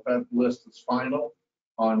don't know if that list is final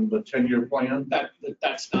on the 10-year plan.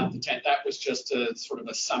 That's not the 10, that was just a sort of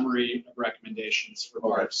a summary of recommendations for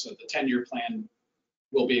parks. So the 10-year plan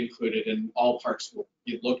will be included and all parks will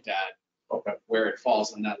be looked at. Okay. Where it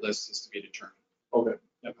falls on that list is to be determined. Okay.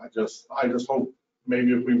 Yep. I just hope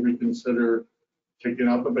maybe if we reconsider taking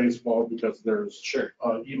out the baseball because there's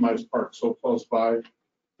Emi's Park so close by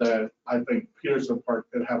that I think Peterson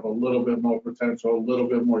Park could have a little bit more potential, a little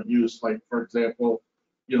bit more use. Like, for example,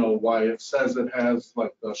 you know, why it says it has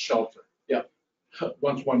like the shelter. Yeah.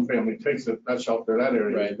 Once one family takes it, that shelter, that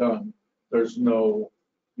area is done. There's no,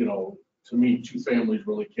 you know, to me, two families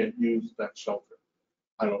really can't use that shelter.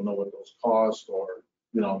 I don't know what those cost or,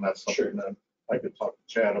 you know, and that's something that I could talk to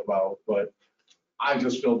Chad about, but I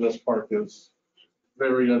just feel this park is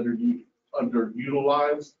very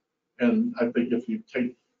underutilized. And I think if you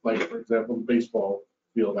take, like, for example, the baseball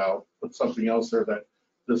field out, put something else there that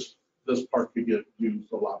this park could get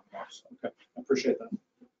used a lot more. So, okay, I appreciate that.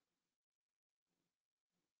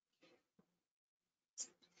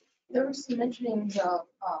 There were some mentionings of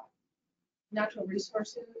natural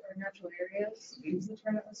resources or natural areas, is the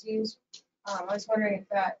term that was used. I was wondering if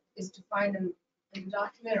that is defined in the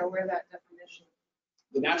document or where that definition.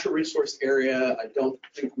 The natural resource area, I don't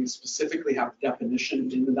think we specifically have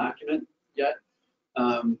definition in the document yet,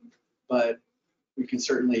 but we can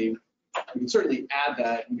certainly add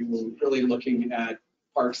that. We were really looking at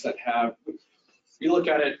parks that have, we look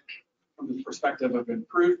at it from the perspective of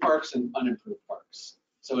improved parks and unimproved parks.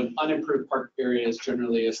 So an unimproved park area is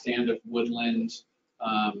generally a stand of woodland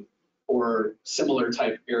or similar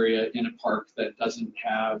type area in a park that doesn't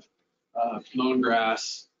have mown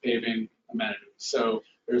grass, paving, amenities. So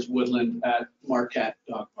there's woodland at Marquette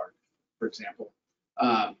Dog Park, for example.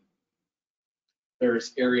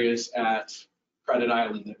 There's areas at Credit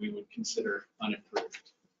Island that we would consider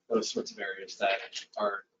unimproved. Those sorts of areas that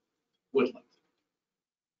are woodland.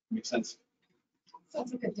 Make sense?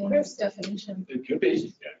 Sounds like a dangerous definition. It could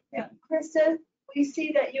be. Yeah, Krista, we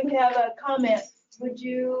see that you have a comment. Would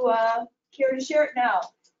you care to share it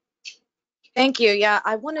now? Thank you. Yeah,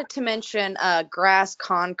 I wanted to mention grass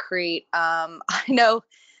concrete. I know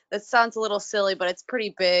that sounds a little silly, but it's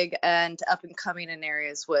pretty big and up and coming in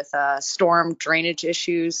areas with storm drainage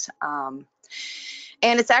issues. And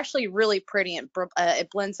it's actually really pretty. It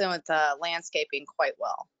blends in with landscaping quite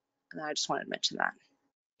well. And I just wanted to mention that.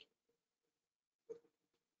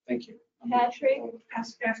 Thank you. Patrick?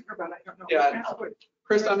 Ask her about it. I don't know. Yeah,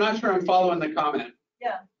 Chris, I'm not sure I'm following the comment.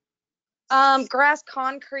 Yeah. Grass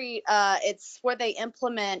concrete, it's where they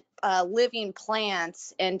implement living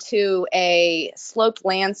plants into a sloped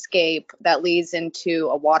landscape that leads into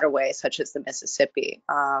a waterway such as the Mississippi.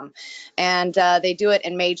 And they do it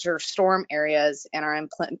in major storm areas and are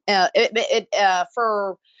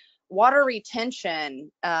for water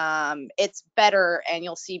retention, it's better and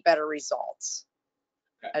you'll see better results.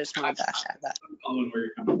 Okay. I just wanted to add that. I'm following where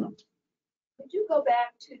you're coming from. Could you go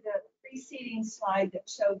back to the preceding slide that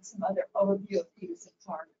showed some other overview of Peterson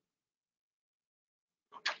Park?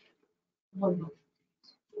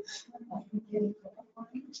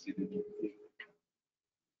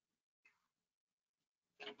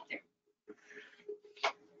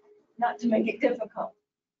 Not to make it difficult.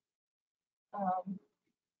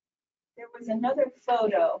 There was another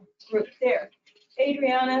photo group there.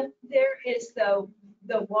 Adriana, there is the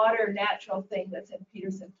water natural thing that's in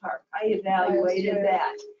Peterson Park. I evaluated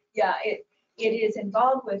that. Yeah, it is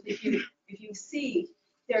involved with, if you see,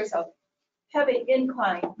 there's a heavy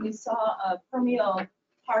incline. We saw a permeable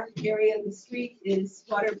park area. The street is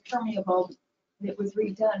water permeable. It was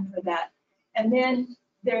redone for that. And then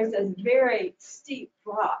there's a very steep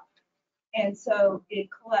drop. And so it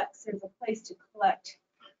collects, there's a place to collect,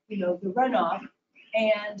 you know, the runoff.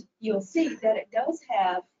 And you'll see that it does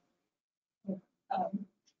have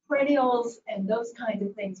perennials and those kinds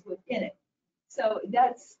of things within it. So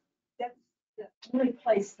that's the only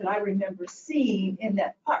place that I remember seeing in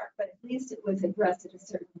that park, but at least it was addressed at a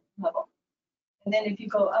certain level. And then if you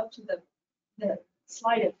go up to the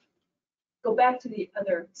slide go back to the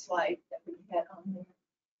other slide that we had on there.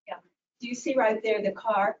 Yeah. Do you see right there the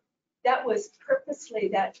car? that was purposely,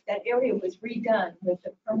 that area was redone with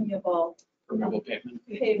the permeable pavement.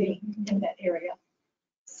 paving in that area.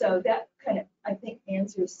 So that kind of, I think,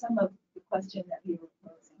 answers some of the question that you were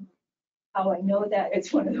posing. How I know that,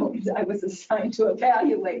 it's one of the ones I was assigned to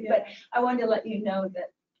evaluate, but I wanted to let you know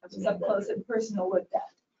that I was up close and personal with that.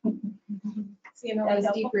 Seeing all those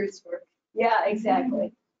deep roots work. Yeah,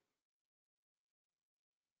 exactly.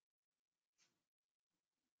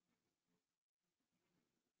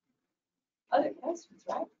 Other questions,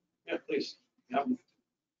 right? Yeah, please. Yep.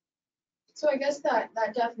 So I guess that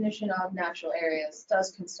definition of natural areas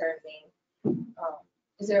does concern me.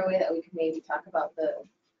 Is there a way that we could maybe talk about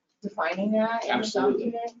defining that in the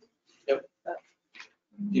Absolutely. document?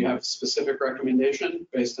 Do you have a specific recommendation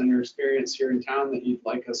based on your experience here in town that you'd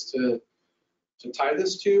like us to tie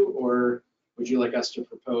this to, or would you like us to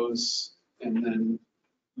propose and then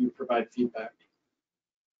you provide feedback?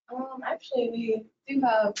 Actually, we do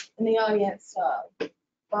have in the audience,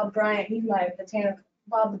 Bob Bryant, he's my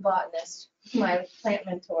Bob the botanist, my plant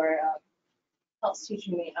mentor, helps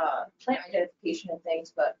teaching me plant identification and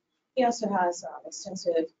things, but he also has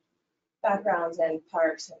extensive backgrounds in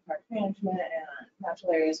parks and park management and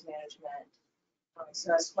natural areas management.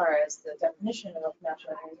 So as far as the definition of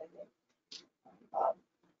natural areas, I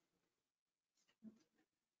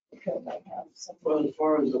think Code might have something. Well, as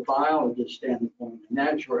far as the biologist standpoint, a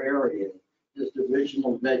natural area is the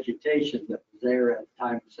original vegetation that was there at the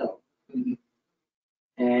time itself. Mhm.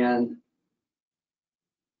 And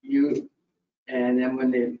then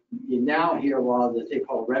when you now hear a lot of that they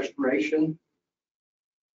call restoration.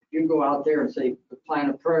 If you go out there and say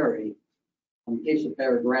plant a prairie on a piece of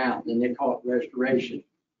bare ground, then they call it restoration.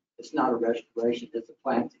 It's not a restoration, it's a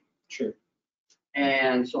planting. Sure.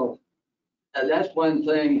 And so that's one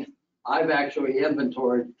thing I've actually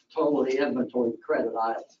totally inventoried Credit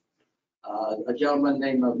Island. A gentleman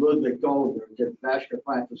named Ludwig Goldberg did vascular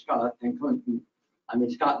plant in Scott and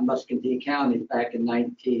Scott and Muscatine counties back in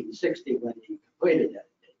 1960 when he completed it.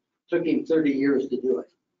 It took him 30 years to do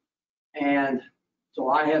it. And so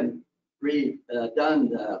I have done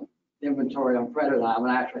the inventory on Credit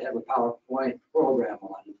Island. I actually have a PowerPoint program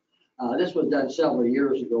on it. This was done several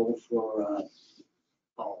years ago for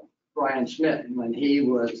Brian Smith when he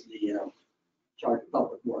was the charge of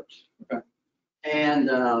public works. Okay. And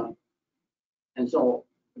so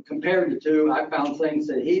compared to two, I found things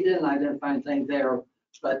that he didn't. I didn't find things there,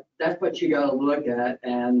 but that's what you got to look at.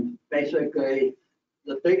 And basically,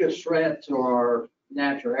 the biggest threat to our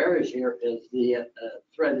natural areas here is the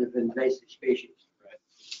threat of invasive species. Right.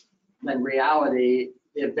 In reality,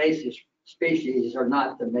 the invasive species are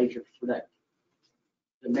not the major threat.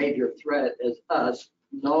 The major threat is us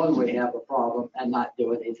knowing we have a problem and not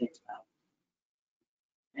doing anything about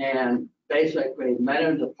it. And basically, many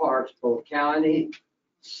of the parks, both county,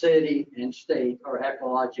 city, and state, are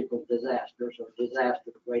ecological disasters or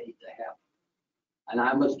disasters waiting to happen. And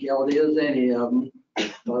I'm as guilty as any of them.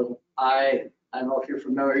 But I don't know if you're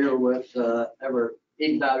familiar with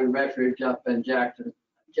Eden Valley Refuge up in Jackson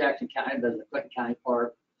County, but the Clinton County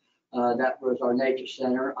Park. That was our nature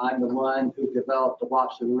center. I'm the one who developed the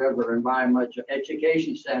Wapsie River Environmental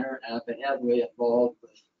Education Center, and I've been heavily involved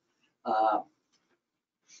with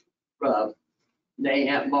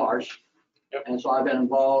Nahant Marsh. Yep. And so I've been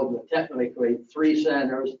involved with technically 3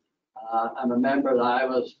 centers. I'm a member of the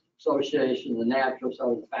Iowa Association of the Naturalists. I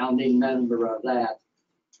was a founding member of that.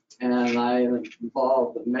 And I am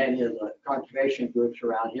involved with many of the conservation groups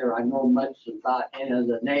around here. I know much about any of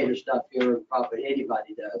the native stuff here, probably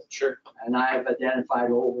anybody does. Sure. And I have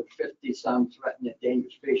identified over 50 some threatened and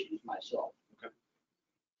endangered species myself. Okay.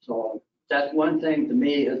 So that's one thing to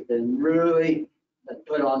me has been really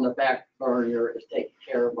put on the back burner is taking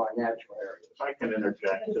care of our natural areas. If I can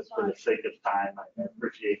interject, just for the sake of time, I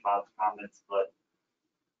appreciate Bob's comments, but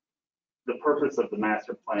the purpose of the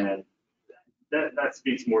master plan, that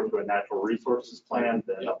speaks more to a natural resources plan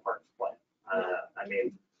than a parks plan. I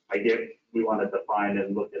mean, I get we want to define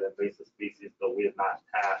and look at invasive species, but we have not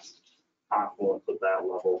passed confluence with that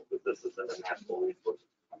level, because this isn't a natural resources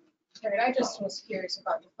plan. Right, I just was curious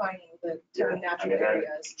about defining the term Yeah, natural I mean,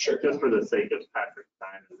 areas. Sure. Just for the sake of Patrick's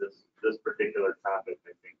time, this particular topic,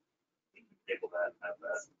 I think we can table that, have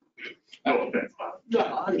that. No offense, Bob. No,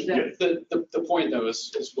 I understand. the point though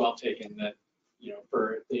is well taken that,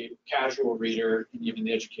 for the casual reader and even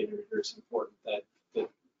the educated reader, it's important that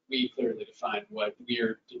we clearly define what we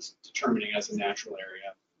are determining as a natural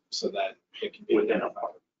area so that it can be Within a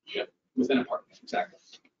park. Yep, within a park, exactly.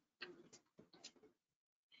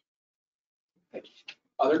 Thank you.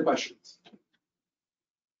 Other questions?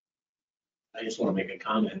 I just want to make a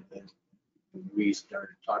comment that we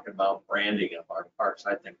started talking about branding of our parks.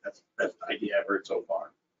 I think that's the best idea I've heard so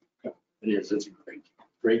far. It is, it's a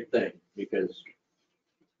great thing because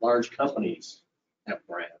large companies have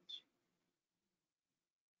brands.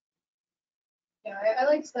 Yeah, I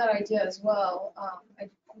liked that idea as well. I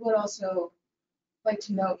would also like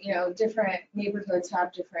to note, you know, different neighborhoods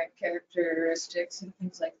have different characteristics and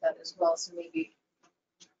things like that as well. So maybe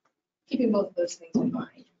keeping both of those things in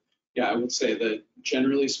mind. Yeah, I would say that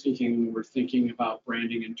generally speaking, when we're thinking about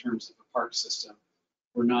branding in terms of the park system,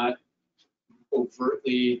 we're not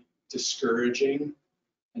overtly discouraging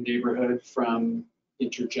a neighborhood from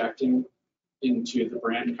interjecting into the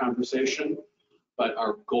brand conversation. But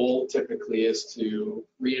our goal typically is to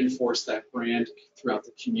reinforce that brand throughout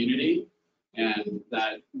the community, and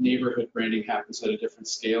that neighborhood branding happens at a different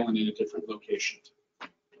scale and in a different location.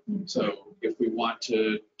 So if we want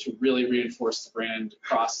to really reinforce the brand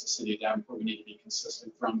across the city of Davenport, we need to be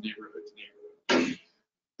consistent from neighborhood to neighborhood.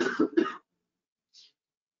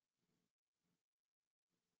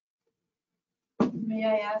 May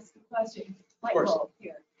I ask a question? Of course. Michael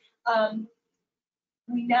here.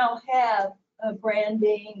 We now have a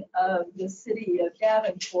branding of the city of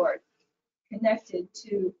Davenport connected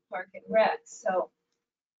to Park and Rec. So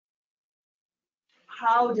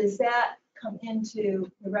how does that come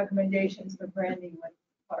into the recommendations for branding with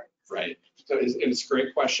parks? Right. So it's a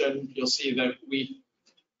great question. You'll see that we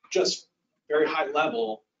just very high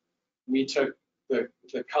level, we took the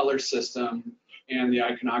color system and the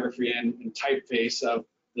iconography and typeface of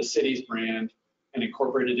the city's brand and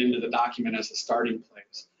incorporated into the document as a starting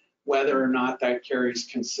place. Whether or not that carries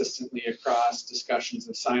consistently across discussions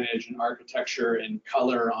of signage and architecture and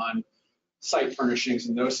color on site furnishings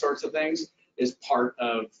and those sorts of things is part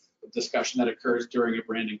of the discussion that occurs during a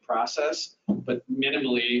branding process. But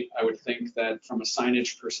minimally, I would think that from a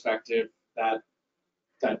signage perspective, that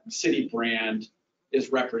city brand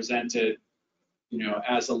is represented, you know,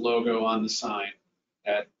 as a logo on the sign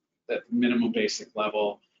at that minimum basic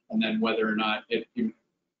level, and then whether or not it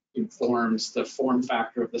informs the form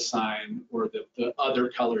factor of the sign or the other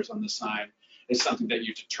colors on the sign is something that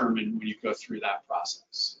you determine when you go through that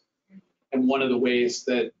process. And one of the ways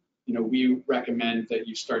that, you know, we recommend that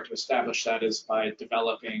you start to establish that is by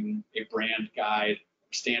developing a brand guide,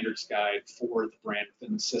 standards guide for the brand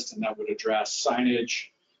within the system that would address signage,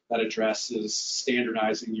 that addresses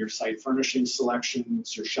standardizing your site furnishing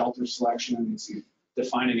selections, your shelter selections,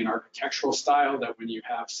 defining an architectural style that when you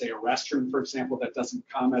have, say, a restroom, for example, that doesn't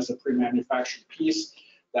come as a pre-manufactured piece,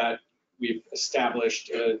 that we've established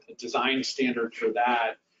a design standard for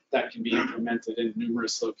that that can be implemented in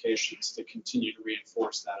numerous locations to continue to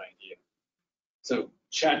reinforce that idea. So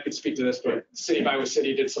Chad could speak to this, but City of Iowa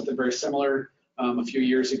City did something very similar a few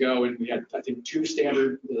years ago, and we had, I think, two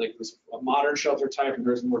standard, like it was a modern shelter type and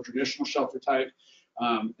there's a more traditional shelter type.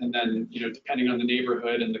 And then, you know, depending on the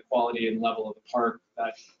neighborhood and the quality and level of the park,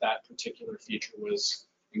 that particular feature was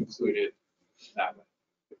included that way.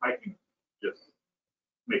 If I can just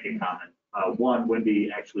make a comment. One, Wendy,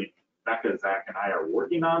 actually, Becca, Zach, and I are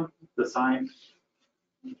working on the sign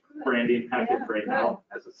branding package right now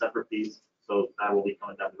as a separate piece, so that will be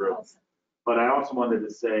coming down the road. Awesome. But I also wanted to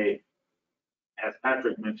say, as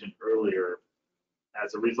Patrick mentioned earlier,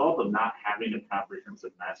 as a result of not having a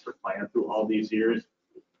comprehensive master plan through all these years,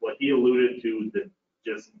 what he alluded to, that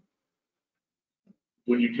just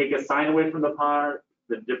when you take a sign away from the park,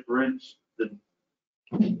 the different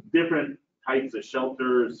types of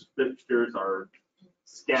shelters, fixtures are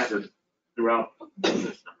scattered throughout the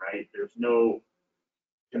system, right? There's no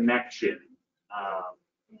connection.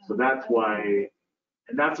 So that's why,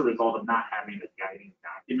 and that's a result of not having a guiding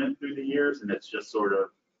document through the years, and it's just sort of,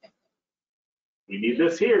 we need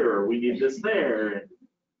this here, or we need this there, and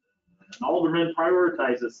an alderman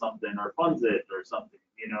prioritizes something or funds it or something,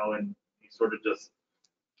 you know, and you sort of just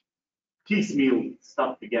piecemeal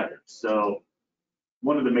stuff together. So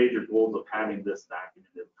one of the major goals of having this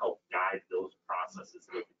document is help guide those processes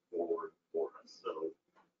looking forward for us. So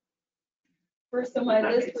First on my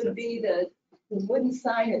list would be the wooden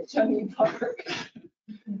sign at Chumney Park.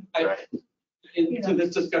 To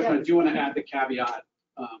this discussion, I do want to add the caveat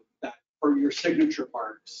that for your signature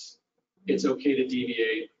parks, it's okay to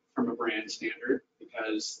deviate from a brand standard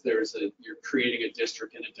because you're creating a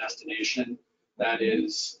district and a destination that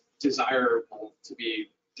is desirable to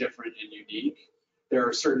be different and unique. There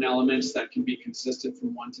are certain elements that can be consistent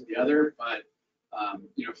from one to the other, but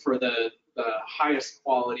you know, for the highest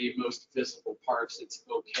quality, most visible parks, it's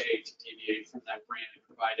okay to deviate from that brand,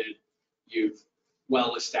 provided you've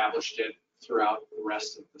well established it throughout the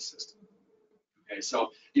rest of the system. Okay, so,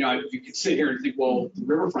 you could sit here and think, well, the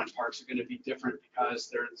riverfront parks are going to be different because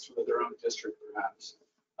they're in sort of their own district perhaps.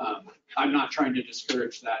 I'm not trying to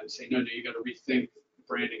discourage that and say, no, you got to rethink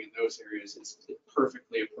branding in those areas. It's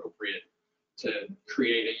perfectly appropriate to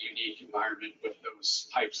create a unique environment with those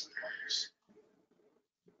types of parks.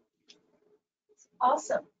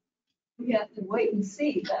 Awesome. We have to wait and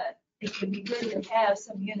see, but it would be good to have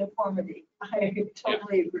some uniformity. I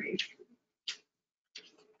totally agree.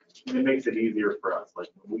 And it makes it easier for us, like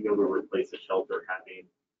when we go to replace a shelter, having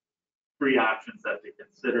 3 options that they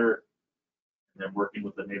consider, and then working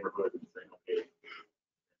with the neighborhood and saying, okay,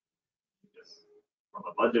 just from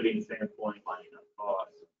a budgeting standpoint, lining up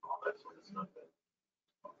costs, all that sort of stuff.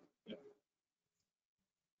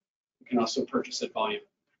 You can also purchase at volume.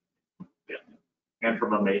 Yeah, and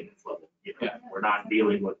from a maintenance level, we're not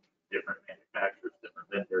dealing with different manufacturers, different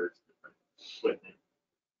vendors, different equipment.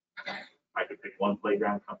 I could pick one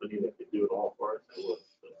playground company that could do it all for us. I would.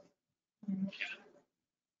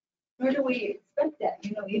 Where do we expect that?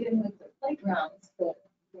 Even with the playgrounds, the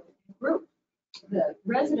group, the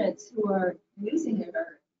residents who are using it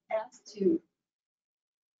are asked to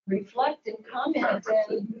reflect and comment,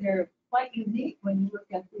 and they're quite unique when you look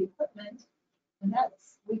at the equipment. And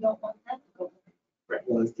we don't want that to go. Right.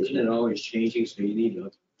 Well, isn't it always changing? So you need to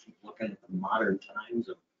keep looking at the modern times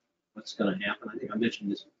of what's going to happen. I think I mentioned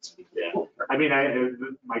this. Yeah. I mean,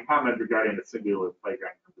 my comment regarding the singular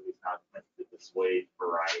playground company is not meant to dissuade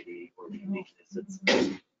variety or uniqueness. It's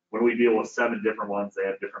when we deal with 7 different ones, they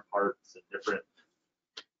have different parts and different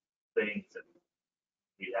things, and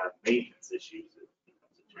we have maintenance issues. It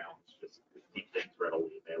becomes a challenge just to keep things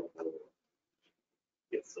readily available,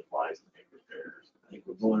 get supplies and make repairs. I think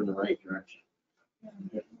we're going in the right direction.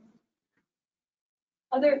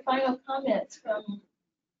 Other final comments from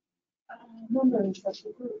members of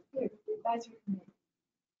the group here, the advisory committee?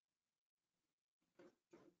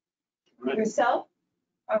 Right. Yourself?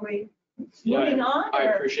 Are we Yeah, moving on? I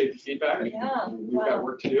or- appreciate the feedback. Yeah, We've wow. got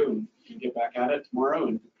work to do and we can get back at it tomorrow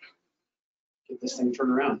and get this thing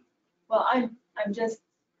turned around. Well, I'm just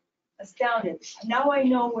astounded. Now I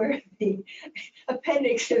know where the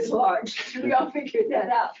appendix is large. We all figured that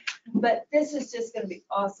out. But this is just going to be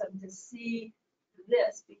awesome to see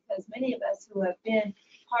this, because many of us who have been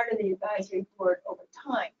part of the advisory board over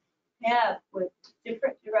time have, with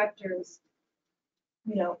different directors,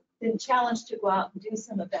 been challenged to go out and do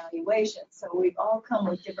some evaluation. So we've all come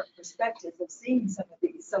with different perspectives of seeing some of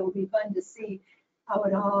these. So it'll be fun to see how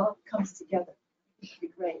it all comes together. It'll be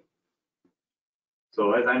great.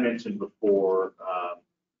 So as I mentioned before,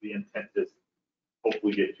 the intent is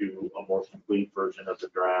hopefully get to a more complete version of the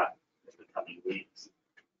draft in the coming weeks.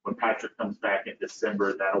 When Patrick comes back in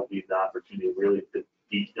December, that'll be the opportunity really to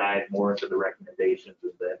deep dive more into the recommendations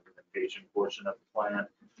of the implementation portion of the plan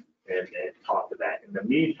and talk to that. In the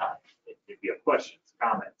meantime, if you have questions,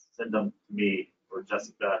 comments, send them to me or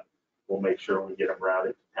Jessica. We'll make sure we get them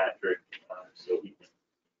routed to Patrick so he can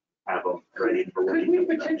have them ready for when Could he we comes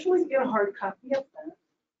back. potentially get a hard copy of that?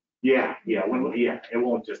 Yeah, it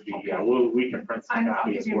won't just be, we can print some I'll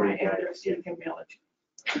copies give you for my you guys. address, you can mail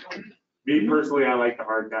it. Me personally, I like the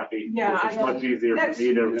hard copy. Yeah, It's I- much easier for that's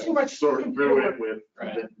me to too much sort through it with,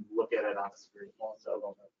 Right. than look at it on the screen.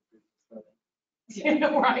 So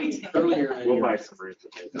Yeah, right. Earlier in we'll your- buy some roots.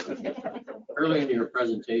 Early in your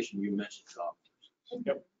presentation, you mentioned golf.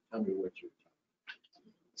 Yep. Tell me what you're.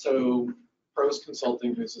 So Pros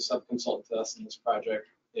Consulting, who's a sub-consultant to us in this project,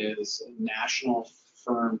 is a national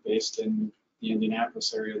firm based in the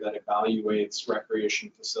Indianapolis area that evaluates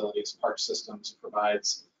recreation facilities, park systems,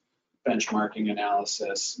 provides benchmarking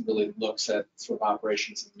analysis, really looks at sort of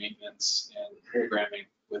operations and maintenance and programming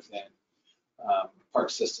within park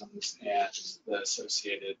systems and the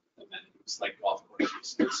associated amenities like golf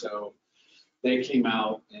courses. And so they came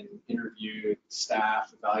out and interviewed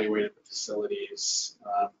staff, evaluated the facilities,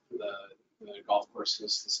 the golf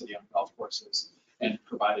courses, the city-owned golf courses, and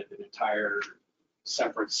provided an entire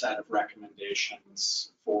separate set of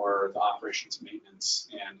recommendations for the operations, maintenance,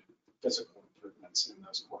 and physical improvements in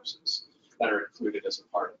those courses that are included as a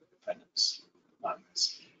part of the dependence on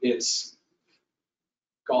this.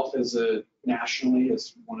 Golf nationally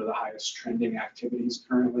is one of the highest trending activities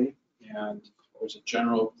currently, and there's a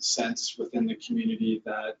general sense within the community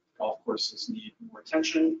that golf courses need more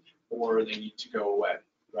attention or they need to go away,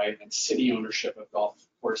 right? And city ownership of golf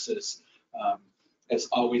courses has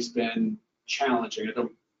always been challenging.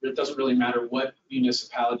 It doesn't really matter what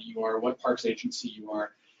municipality you are, what parks agency you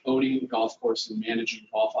are, owning a golf course and managing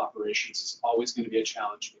golf operations is always going to be a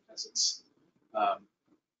challenge because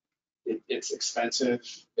it's expensive,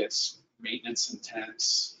 it's maintenance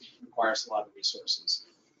intense, it requires a lot of resources.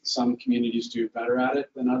 Some communities do better at it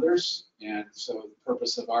than others. And so the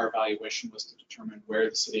purpose of our evaluation was to determine where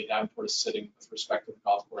the city of Davenport is sitting with respect to the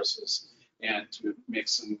golf courses and to make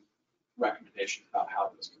some recommendations about how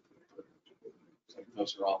those can be improved. So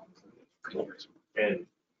those are all included. And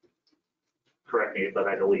correct me, but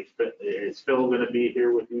I believe, is Phil going to be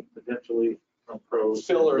here with you potentially from Pros?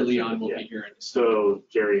 Phil or Leon will Yeah. be here in December. So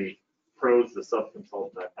Jerry, Pros, the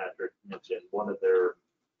sub-consultant that Patrick mentioned, one of their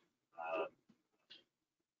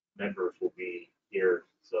members will be here.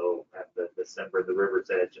 So at the December, the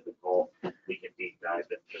River's Edge and the golf, we can deep dive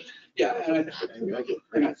into. Yeah,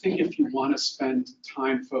 and I think if you want to spend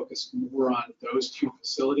time focused more on those two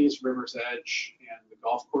facilities, River's Edge and the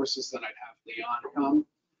golf courses, then I'd have Leon come.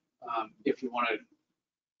 If you want to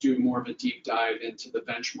do more of a deep dive into the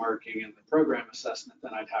benchmarking and the program assessment,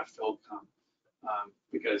 then I'd have Phil come,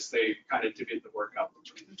 because they kind of divvy the work up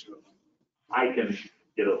between the two of them. I can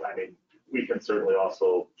we can certainly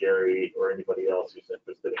also, Jerry or anybody else who's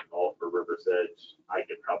interested in golf or River's Edge, I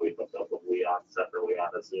could probably hook up with Leon separately on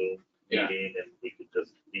a Zoom meeting, and we could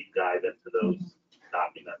just deep dive into those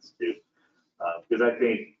documents too. Because I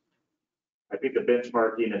think the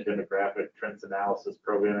benchmarking and demographic trends analysis,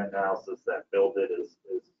 program analysis that Bill did is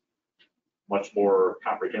much more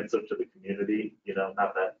comprehensive to the community.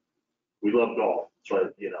 Not that we love golf,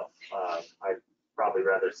 but I'd probably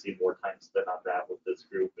rather see more time spent on that with this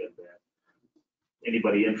group, and then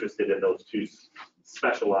anybody interested in those two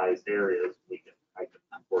specialized areas, I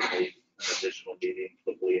can coordinate an additional meeting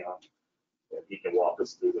with Leon, and he can walk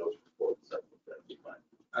us through those reports. That'd be fine.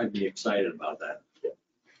 I'd be excited about that.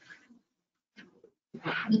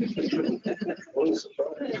 What a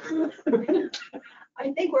surprise.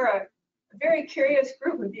 I think we're a very curious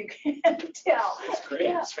group, if you can't tell. It's great,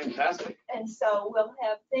 Yeah. it's fantastic. And so we'll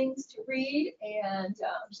have things to read and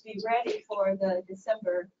be ready for the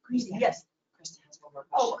December meeting. Yes. Krista has one more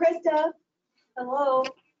Oh, Krista, hello.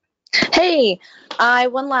 Hey,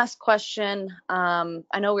 one last question.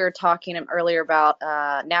 I know we were talking earlier about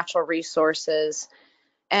natural resources,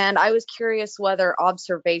 and I was curious whether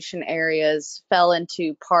observation areas fell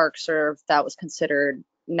into parks or if that was considered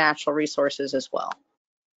natural resources as well.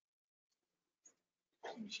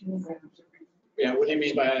 Yeah, what do you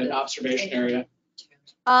mean by an observation area?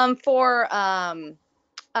 For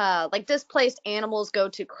like displaced animals go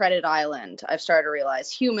to Credit Island. I've started to realize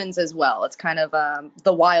humans as well. It's kind of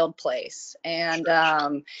the wild place. And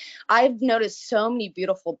I've noticed so many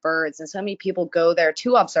beautiful birds, and so many people go there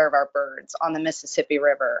to observe our birds on the Mississippi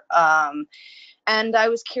River. And I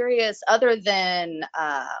was curious, other than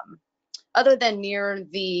near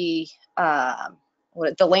the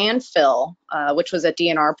landfill, which was a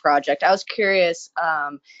DNR project, I was curious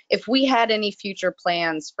if we had any future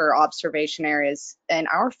plans for observation areas in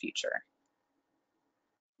our future.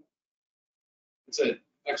 It's an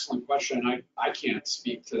excellent question. I can't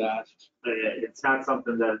speak to that. It's not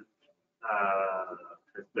something that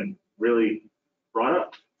has been really brought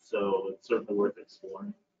up, so it's certainly worth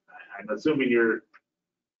exploring. I'm assuming you're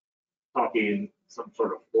talking some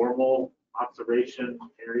sort of formal observation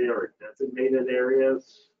area or designated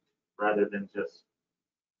areas rather than just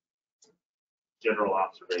general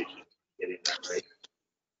observation. Getting that right?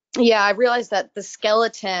 Yeah, I realized that the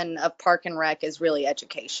skeleton of Park and Rec is really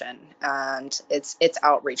education and it's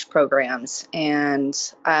outreach programs, and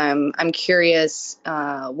I'm curious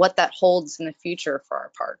what that holds in the future for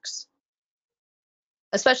our parks,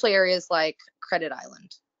 especially areas like Credit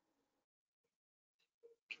Island.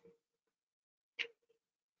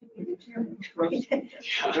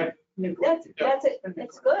 That's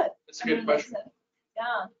good. It's a good question.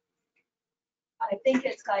 Yeah. I think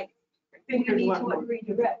it's like, I think we there's a need lot to more.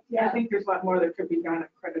 redirect. I think there's a lot more that could be done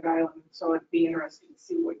at Credit Island, so I'd be interested to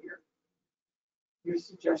see what your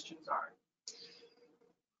suggestions are.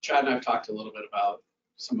 Chad and I've talked a little bit about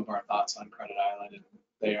some of our thoughts on Credit Island, and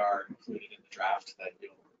they are included in the draft that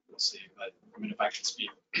you'll see. But I mean, if I can speak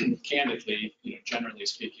candidly, generally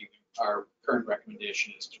speaking, our current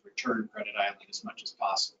recommendation is to return Credit Island as much as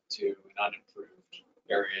possible to an unimproved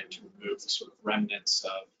area, to remove the sort of remnants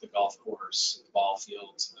of the golf course, the ball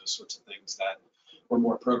fields, and those sorts of things that were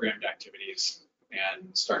more programmed activities,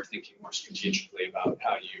 and start thinking more strategically about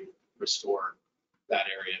how you restore that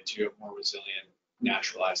area to a more resilient,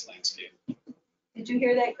 naturalized landscape. Did you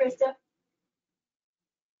hear that, Krista?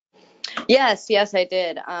 Yes, I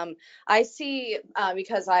did. I see,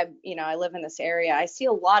 because I live in this area, I see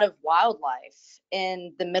a lot of wildlife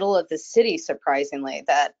in the middle of the city, surprisingly,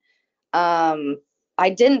 that I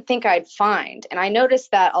didn't think I'd find. And I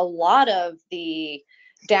noticed that a lot of the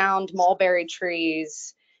downed mulberry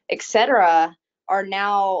trees, etc., are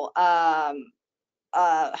now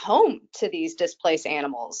home to these displaced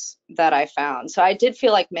animals that I found. So I did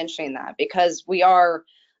feel like mentioning that because we are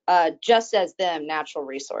just as them natural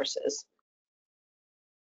resources.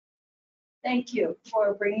 Thank you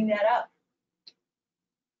for bringing that up.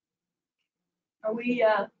 Are we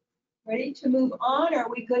ready to move on? Are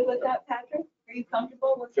we good with that, Patrick? Are you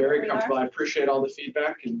comfortable with where Very we comfortable. are? I appreciate all the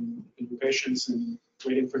feedback and your patience in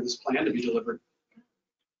waiting for this plan to be delivered.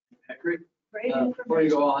 I agree. Great Before you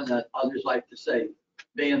information. go on, I'll just like to say,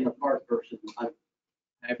 being the park person, I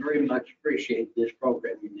very much appreciate this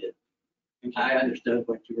program you did. Thank you. I understood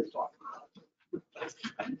what you were talking about.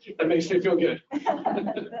 That makes me feel good.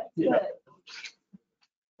 That's good.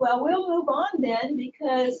 Well, we'll move on then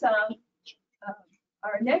because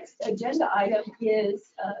our next agenda item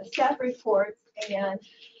is staff reports and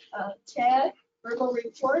Chad, verbal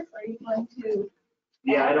report. Are you going to?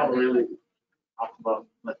 Yeah, I don't really talk about,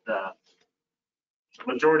 but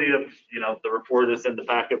majority of, the report is in the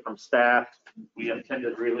packet from staff. We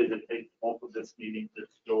intended really to take most of this meeting to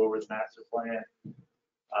go over the master plan.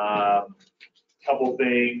 Couple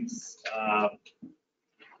things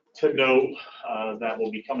to note that will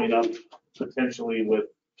be coming up potentially with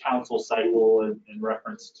council cycle in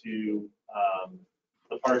reference to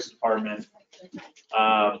the Parks Department.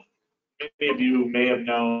 Many of you may have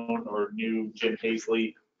known or knew Jim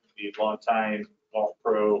Paisley, the longtime golf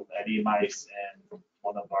pro at EMICE and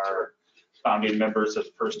one of our founding members of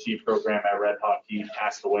the first tee program at Red Hawk. He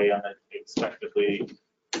passed away unexpectedly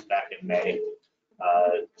back in May.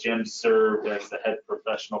 Jim served as the head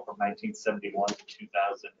professional from 1971 to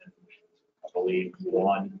 2000, I believe,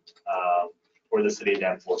 for the city of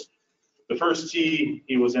Danforth. The first tee,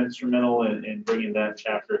 he was instrumental in bringing that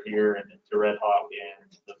chapter here and to Red Hawk,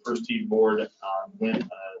 and the first tee board went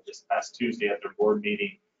this past Tuesday at their board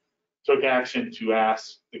meeting, took action to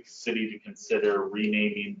ask the city to consider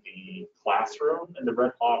renaming the classroom in the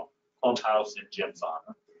Red Hawk clubhouse in Jim's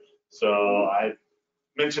honor. So I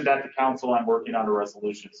mentioned that to council. I'm working on a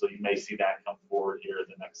resolution, so you may see that come forward here in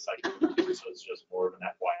the next cycle. So it's just more of an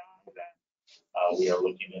FYI that we are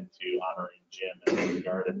looking into honoring Jim in that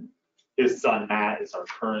regard. And his son Matt is our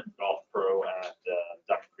current golf pro at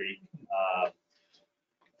Duck Creek.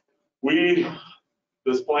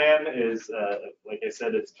 This plan is, like I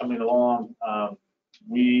said, it's coming along.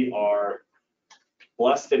 We are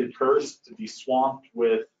blessed and cursed to be swamped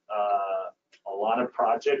with a lot of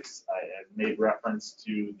projects. I have made reference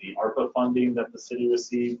to the ARPA funding that the city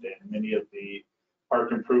received and many of the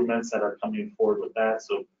park improvements that are coming forward with that.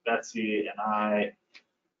 So Betsy and I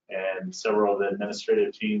and several of the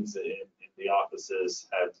administrative teams in the offices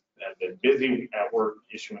have been busy at work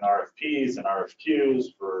issuing RFPs and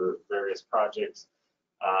RFQs for various projects.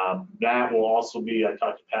 That will also be, I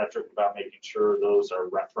talked to Patrick about making sure those are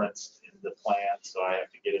referenced in the plan, so I have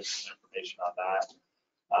to get him some information on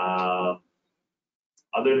that.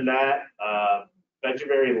 Other than that,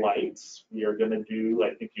 Vegetarian Lights, we are going to do,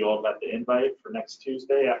 I think you all got the invite for next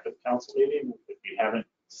Tuesday after the council meeting. If you haven't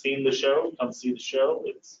seen the show, come see the show.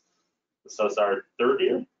 This is our third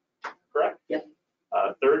year, correct? Yep.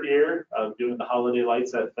 Third year of doing the holiday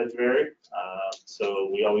lights at Vegetarian. So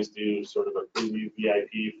we always do sort of a preview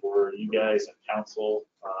VIP for you guys and council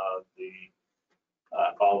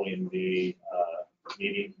following the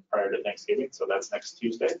meeting prior to Thanksgiving. So that's next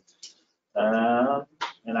Tuesday.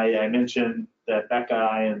 And I mentioned that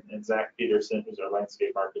Becca and Zach Peterson, who's our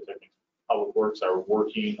landscape architect in Public Works, are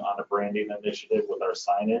working on a branding initiative with our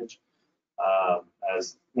signage.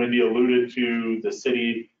 As Wendy alluded to, the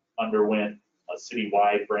city underwent a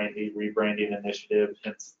citywide rebranding initiative,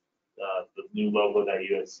 hence the new logo that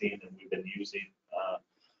you have seen and we've been using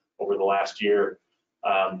over the last year.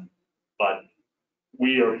 But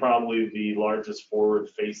we are probably the largest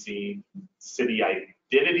forward-facing city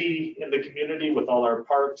identity in the community with all our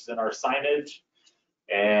parks and our signage.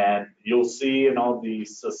 And you'll see in all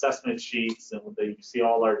these assessment sheets and when you see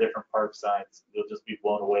all our different park signs, you'll just be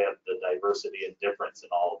blown away at the diversity and difference in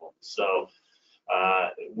all of them. So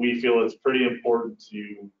we feel it's pretty important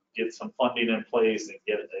to get some funding in place and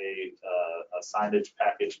get a signage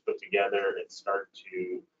package put together and start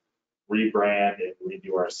to rebrand and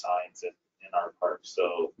redo our signs in our park.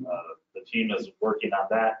 So the team is working on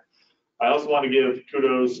that. I also want to give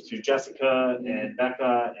kudos to Jessica and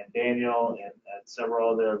Becca and Daniel and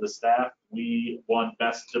several other of the staff. We won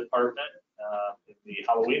Best Department in the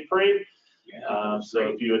Halloween parade. So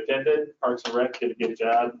if you attended, Parks and Rec did a good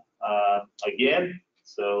job again.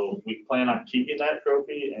 So we plan on keeping that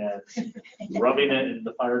trophy and rubbing it in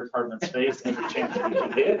the fire department's face every chance we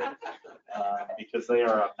can get, because they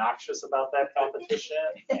are obnoxious about that competition.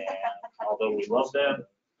 And although we love them,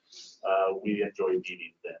 we enjoy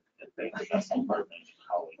beating them. thank the best department,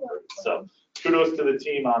 Holly. So kudos to the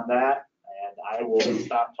team on that, and I will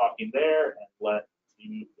stop talking there and let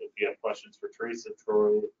you, if you have questions for Teresa,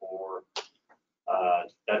 Troy, or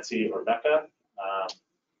Betsy or Becca,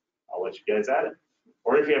 I'll let you guys at it.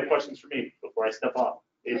 Or if you have questions for me before I step off,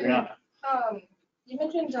 Adriana. You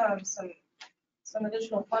mentioned some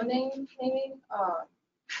additional funding, maybe.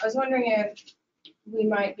 I was wondering if we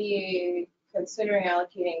might be considering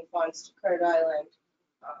allocating funds to Credit Island,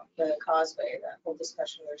 the causeway, that whole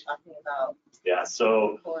discussion we were talking about Yeah,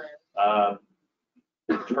 so before.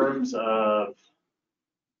 in terms of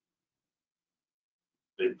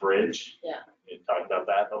the bridge, Yeah. you talked about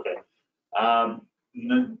that, okay.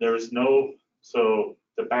 There's no, so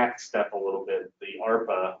to back step a little bit, the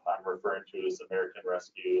ARPA I'm referring to is American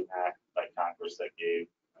Rescue Act by Congress that gave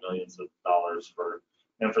millions of dollars for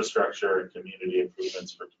infrastructure and community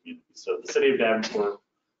improvements for communities. So the city of Davenport,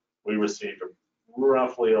 we received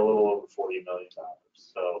roughly a little over $40 million.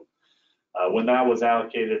 So when that was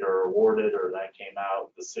allocated or awarded or that came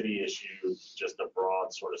out, the city issued just a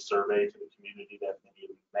broad sort of survey to the community that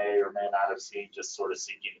you may or may not have seen, just sort of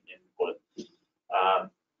seeking input.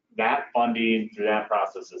 That funding through that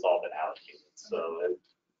process has all been allocated. So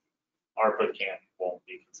ARPA won't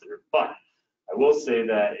be considered. But I will say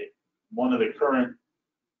that one of the current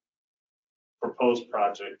proposed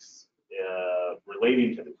projects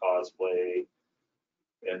relating to the causeway,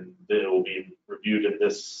 and it will be reviewed in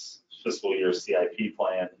this fiscal year CIP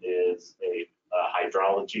plan, is a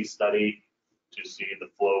hydrology study to see the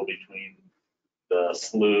flow between the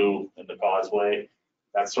slough and the causeway.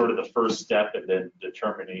 That's sort of the first step in then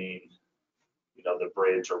determining, the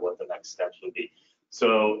bridge or what the next steps would be.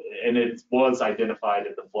 So, and it was identified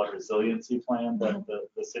in the flood resiliency plan that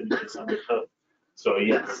the city just undertook. So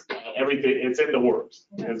yes, everything, it's in the works.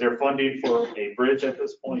 Is there funding for a bridge at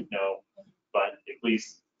this point? No, but at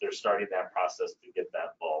least they're starting that process to get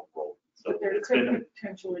that ball rolling. So But there it's could been,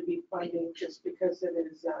 potentially be funding just because it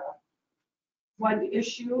is one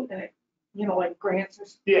issue and it, like grants or.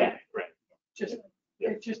 yeah, right. Just,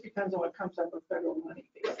 it just depends on what comes up with federal money,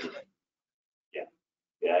 basically.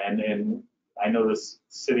 Yeah, and I know this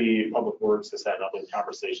city public works has had other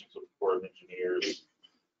conversations with the Corps of Engineers.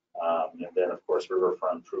 And then of course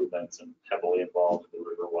Riverfront improvements and heavily involved in the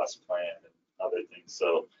River West plan and other things.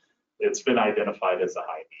 So it's been identified as a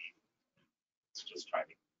high need. It's just trying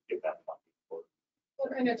to get that funding for it.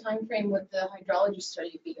 What kind of time frame would the hydrology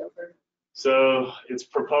study be over? So it's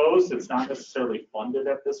proposed, it's not necessarily funded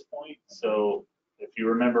at this point. So if you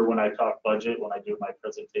remember when I talked budget, when I do my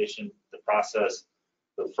presentation, the process,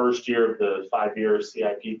 the first year of the 5-year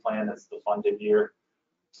CIP plan is the funded year.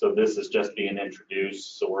 So this is just being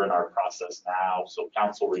introduced. So we're in our process now. So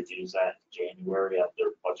council reviews that in January at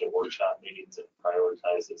their budget workshop meetings and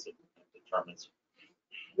prioritizes and determines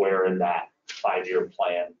where in that 5-year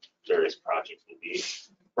plan various projects will be.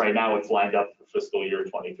 Right now it's lined up for fiscal year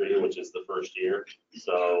 23, which is the first year.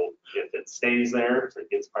 So if it stays there, if it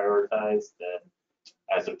gets prioritized, then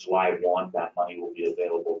as of July 1, that money will be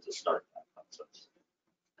available to start that process.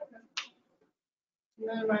 And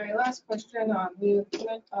then my last question, in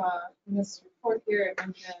this report here, it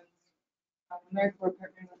mentions AmeriCorps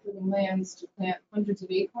partnering with Living Lands to plant hundreds of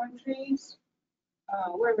acorn trees.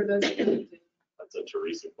 Where were those planted? That's a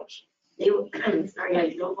Teresa question. They were, sorry, I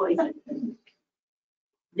have no voice.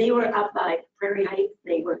 They were up by Prairie Heights.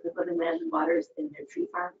 They work with Living Lands and Waters in their tree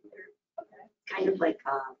farm. Okay. Kind of like,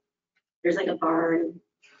 there's like a barn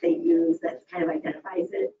they use that kind of identifies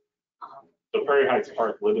it. So Prairie Heights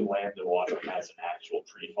Park, Living Land and Water has an actual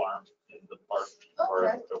tree farm in the park.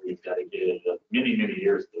 Okay. Where we've dedicated many, many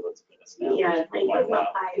years ago. It's been established. Yeah, for I think quite a it's while.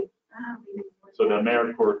 about 5. So the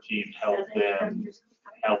AmeriCorps team helped them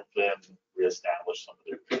reestablish some of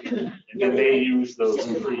their trees. And then they use those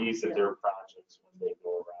trees in their projects when they go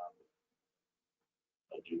around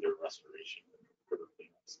and do their restoration and river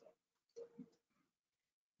cleanup stuff.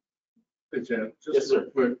 Hey, Chad, Yes, just real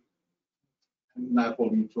quick, not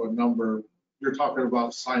holding you to a number, you're talking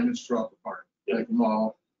about signage throughout the park, like the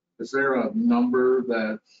mall. Is there a number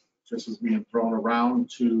that just is being thrown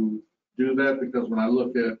around to do that? Because when I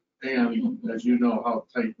look at, and as you know, how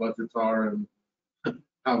tight budgets are and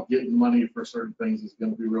how getting money for certain things is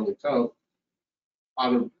going to be really tough.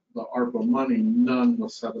 Out of the ARPA money, none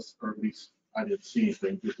was set aside, or at least I didn't see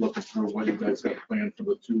anything, just looking through what you guys have planned for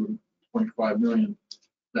the $2.25 million.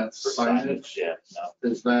 That's For signage. Yeah,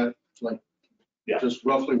 no. Is that like, Yeah. just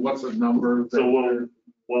roughly what's a number? So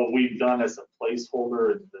what we've done as a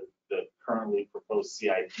placeholder in the currently proposed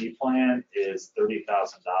CIP plan is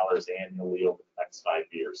 $30,000 annually over the next 5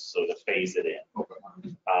 years. So to phase it in.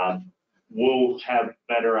 Okay. We'll have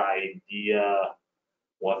better idea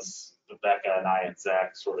once Becca and I and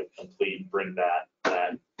Zach sort of complete, bring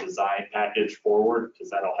that design package forward, because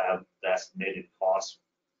that'll have the estimated cost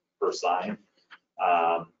per sign.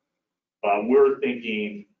 But we're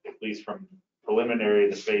thinking, at least from preliminary,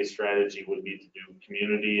 the phase strategy would be to do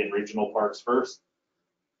community and regional parks first,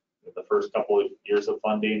 with the first couple of years of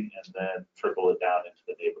funding, and then trickle it down into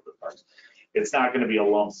the neighborhood parks. It's not going to be a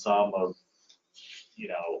lump sum of, you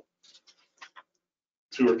know,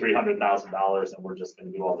 $200,000 or $300,000, and we're just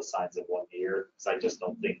going to do all the signs in 1 year. So I just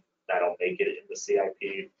don't think that'll make it in the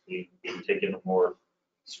CIP. We've taken a more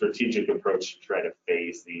strategic approach to try to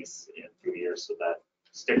phase these in 3 years so that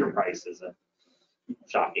sticker price isn't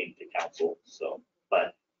shocking to council. So,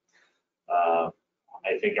 but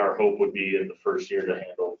I think our hope would be in the first year to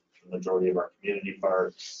handle the majority of our community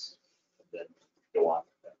parks, and then go on.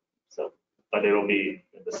 So, but it'll be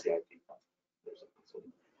in the CIP.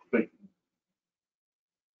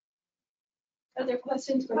 Other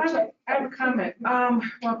questions for I Chair? have a comment.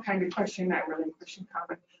 Well, kind of question, not really a question,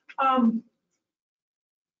 comment.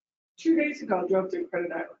 2 days ago, I drove through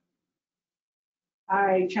Credit Island.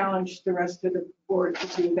 I challenged the rest of the board to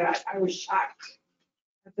do that. I was shocked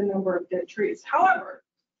at the number of dead trees. However,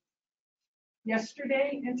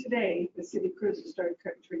 yesterday and today, the city crews have started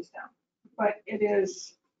cutting trees down. But it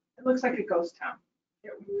looks like a ghost town.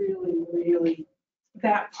 It really,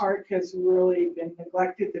 that park has really been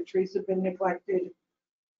neglected. The trees have been neglected.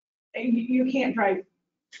 And you can't drive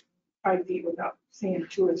 5 feet without seeing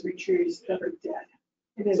 2 or 3 trees that are dead.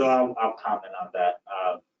 It is. So I'll comment on that.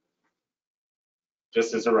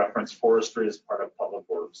 Just as a reference, forestry is part of public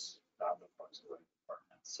works, not the Parks and Rec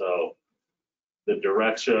department. So the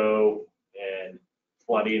derecho and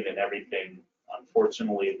flooding and everything,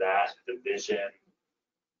 unfortunately, that division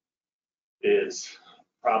is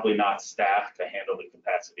probably not staffed to handle the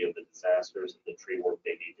capacity of the disasters and the tree work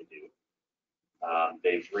they need to do.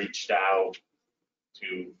 They've reached out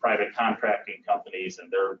to private contracting companies, and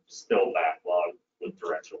they're still backlogged with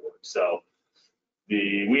derecho work. So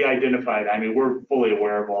we identified, I mean, we're fully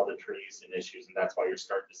aware of all the trees and issues, and that's why you're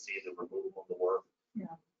starting to see the removal of the work. Yeah.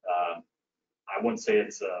 I wouldn't say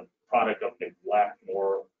it's a product of neglect,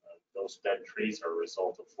 more those dead trees are a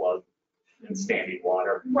result of flood and standing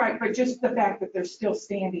water. Right, but just the fact that they're still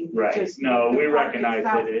standing. Right. Just No, the we park recognize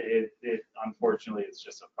itself. that it unfortunately, it's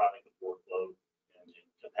just a product of workload and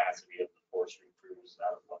capacity of the forestry crews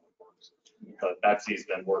out of public works. Yeah. But Betsy's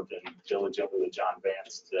been working diligently with John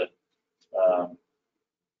Vance to,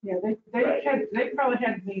 Yeah, Right. they probably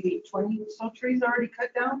had maybe 20 or so trees already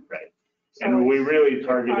cut down. right. So And we it's- really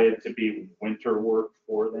targeted to be winter work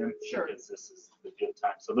for them. Sure. Because this is the good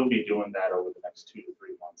time. So they'll be doing that over the next 2 to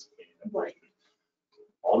 3 months. Right.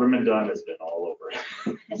 Alderman Dunn has been all over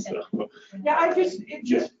it. So, Yeah,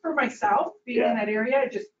 just for myself, being Yeah. in that area, I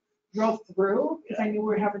just drove through because I knew we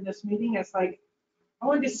were having this meeting. It's like, I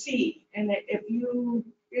wanted to see. And you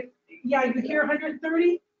hear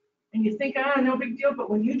 130 and you think, no big deal. But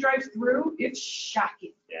when you drive through, it's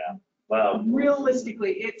shocking. yeah, well,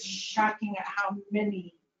 Realistically, it's shocking at how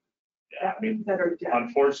many yeah, I mean, that are dead.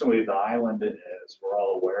 unfortunately, the island, as we're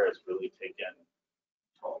all aware, has really taken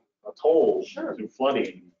a toll Sure. through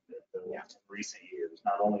flooding in recent years.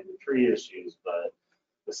 Not only the tree issues, but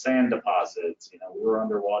the sand deposits. You know, we were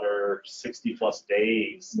underwater 60+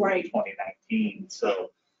 days Right. in 2019.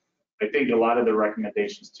 So I think a lot of the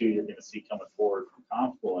recommendations too, you're going to see coming forward from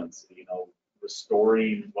Confluence, you know,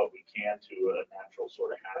 restoring what we can to a natural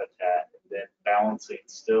sort of habitat, and then balancing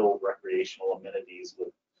still recreational amenities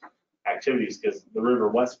with activities, because the River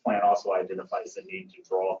West Plan also identifies the need to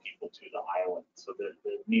draw people to the island. So there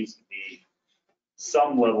needs to be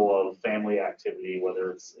some level of family activity,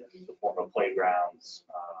 whether it's in the form of playgrounds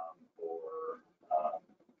or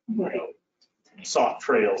you know, soft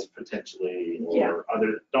trails potentially, or Yeah.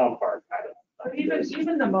 other dog park. I don't know. Or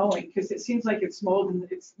even the mowing, because it seems like it's mowed and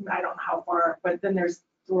I don't know how far, but then there's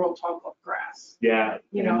the real tall of grass. Yeah,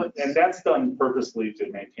 You know, and that's done purposely to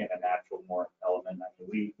maintain a natural more element. I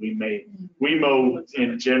mean, we mow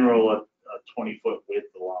in general a 20-foot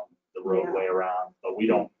width along the roadway around, but we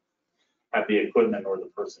don't have the equipment or the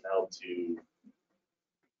personnel to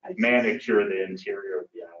manicure the interior of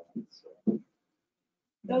the island. So.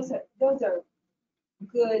 Those are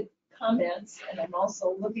good comments, and I'm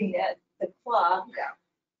also looking at the clock.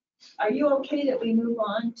 Are you okay that we move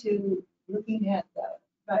on to looking at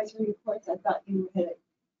the advisory reports? I thought you had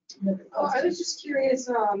another Oh, I question. was just curious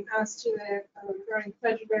as to the regarding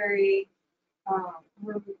February,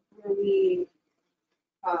 were we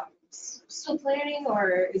still planning,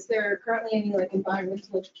 or is there currently any like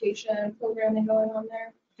environmental education programming going on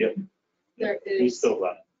there? Yep. There We is. still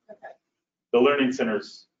run it. Okay. The learning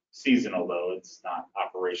centers seasonal though, it's not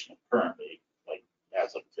operational currently, like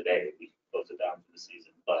as of today, we closed it down for the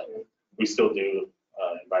season, but we still do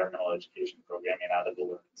environmental education programming out of the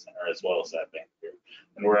Learning Center as well as that bank here.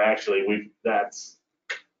 And we're actually, that's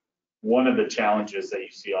one of the challenges that you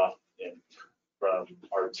see often from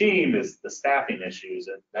our team is the staffing issues,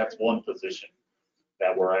 and that's one position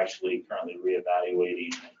that we're actually currently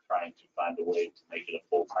reevaluating and trying to find a way to make it a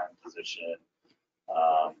full-time position,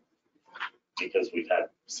 because we've had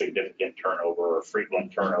significant turnover or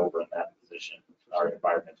frequent turnover in that position, our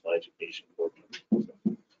environmental education program.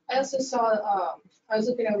 I also saw, I was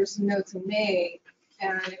looking over some notes in May,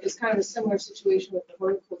 and it was kind of a similar situation with the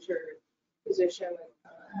horticulture position with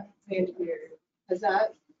Vanderveer. Has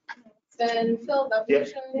that been filled, that Yeah,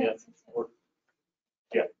 position?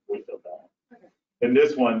 yeah, we filled that. Okay. And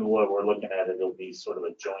this one, what we're looking at, it'll be sort of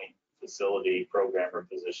a joint facility programmer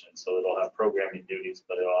position. So it'll have programming duties,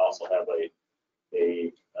 but it'll also have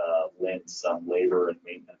lend some labor and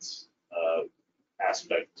maintenance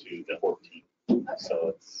aspect to the Hort team. Okay.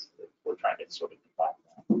 So we're trying to sort of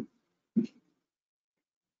combine that.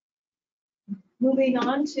 Moving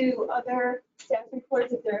on to other staff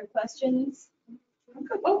reports, if there are questions.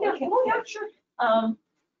 Oh, yeah, sure.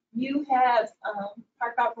 You have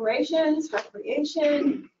park operations,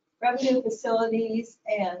 recreation, revenue facilities,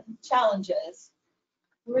 and challenges.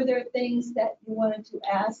 Were there things that you wanted to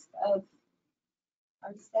ask of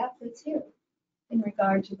our staff that's here in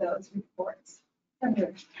regard to those reports?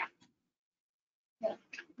 Thunder. Yeah,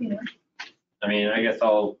 you know. I mean, I guess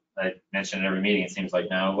I mention in every meeting, it seems like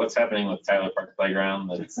now, what's happening with Tyler Park Playground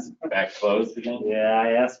that's back closed again? Yeah,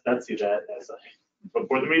 I asked Betsy that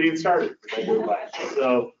before the meeting started.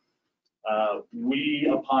 So we,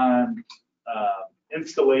 upon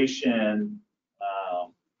installation,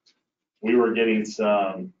 we were getting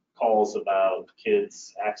some calls about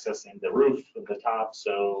kids accessing the roof of the top.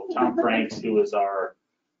 So Tom Franks, who is our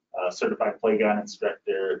certified playground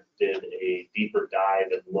instructor, did a deeper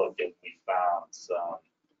dive and look, and we found some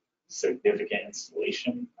significant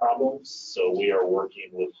installation problems. So we are working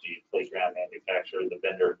with the playground manufacturer, the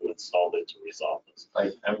vendor who installed it, to resolve this.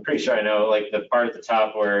 Like, I'm pretty sure I know, like the part at the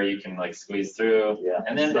top where you can like squeeze through. Yeah.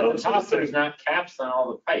 And then at the top, there's not caps on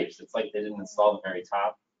all the pipes. It's like they didn't install the very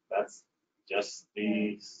top. That's just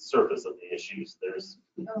the surface of the issues. There's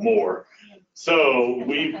more. So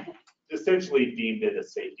we essentially deemed it a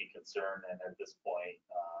safety concern, and at this point,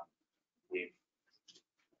 we've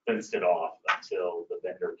fenced it off until the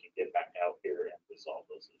vendor can get back out here and resolve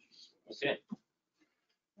those issues. Okay.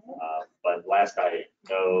 But last I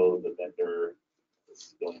know, the vendor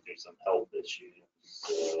is going through some health issues,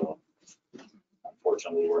 so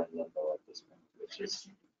unfortunately, we're in limbo at this point, which is,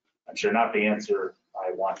 I'm sure, not the answer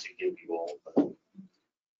I want to give you all, but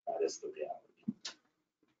that is the reality.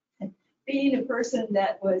 Being a person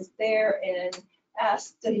that was there and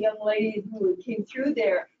asked a young lady who came through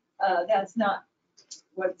there, that's not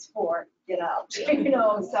what it's for, get out, you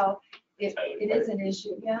know, so it is an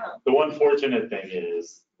issue, yeah. The one fortunate thing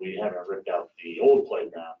is we haven't ripped out the old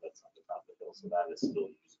playground that's on the top of the hill, so that is still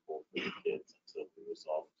useful for the kids until we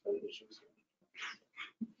resolve the issues.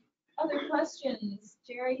 Other questions?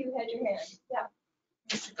 Jerry, you had your hand, yeah.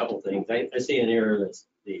 Just a couple of things. I see in here that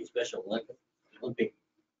the Special Olympic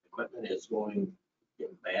equipment is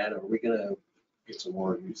getting bad. Are we gonna get some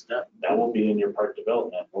more new stuff? That will be in your park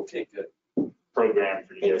development Okay, good. program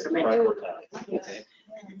for you guys to prioritize. Okay.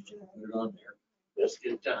 Put it on there. Yes.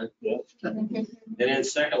 Get it done. Yeah. And then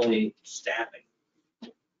secondly, staffing.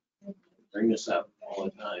 Bring this up all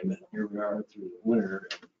the time, and here we are through the winter,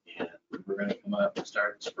 and we're gonna come up and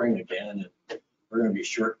start spring again, and we're gonna be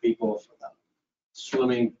short people for the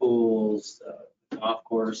swimming pools, golf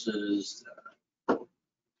courses,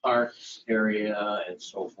 parks area, and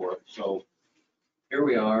so forth. So here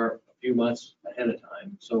we are, a few months ahead of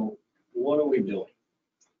time. So what are we doing?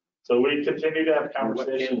 So we continue to have What can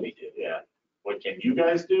conversations. we do? Yeah. What can you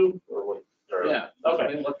guys do, or what? Or, Yeah.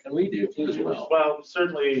 Okay. And what can we do too as well? Well,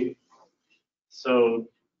 certainly, so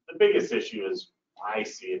the biggest issue is, I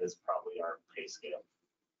see it as probably our pay scale,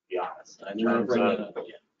 to be honest. I In didn't want to terms bring of that up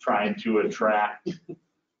again. trying to attract and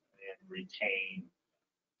retain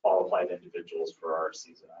qualified individuals for our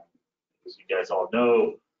season. As you guys all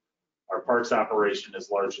know, our parks operation is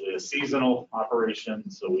largely a seasonal operation,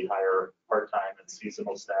 so we hire part-time and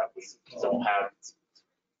seasonal staff. We don't have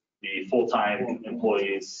the full-time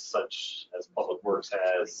employees such as Public Works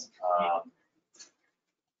has.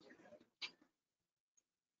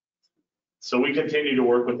 So we continue to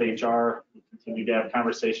work with HR, we continue to have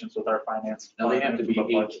conversations with our finance. Now they have to be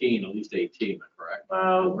department about budget. 18, at least 18, correct?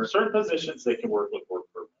 Well, certain positions, they can work with work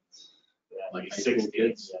permits. Yeah, Like maybe high school 16,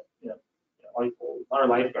 kids? yeah, like our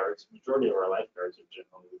lifeguards, majority of our lifeguards are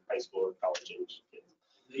generally high school or college age kids.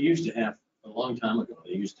 They used to have, a long time ago,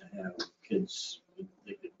 they used to have kids,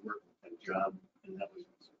 they could work a job, and that was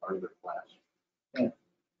part of their class. Yeah.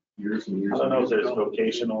 Years and years. I don't know if and there's years ago.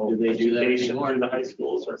 vocational Do they do that education anymore? through the high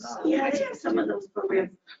schools or not. Yeah, they have some of those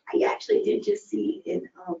programs. I actually did just see in,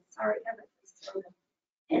 sorry, I haven't this program.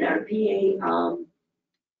 And our PA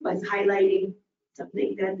was highlighting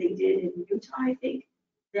something that they did in Utah, I think,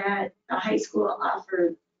 that a high school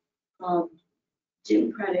offered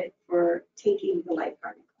gym credit for taking the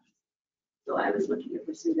lifeguarding class. So I was looking to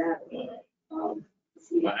pursue that.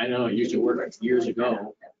 See if- But I know it used to work years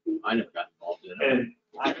ago. I never got involved in it.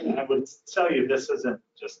 And I would tell you, this isn't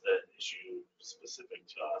just an issue specific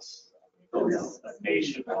to us. Oh, no. It's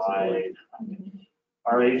nationwide.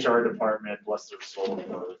 Our HR department, bless their soul,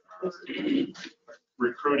 are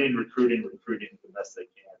recruiting the best they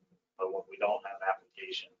can. But when we don't have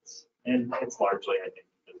applications, and it's largely, I think,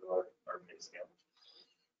 because of our pay scale.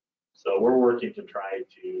 So we're working to try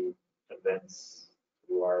to convince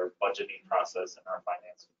through our budgeting process and our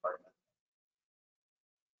finance department.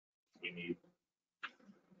 We need,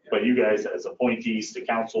 but you guys as appointees to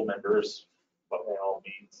council members, what that all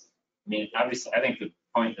means. I mean, obviously, I think the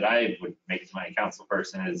point that I would make to my council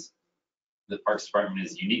person is the Parks Department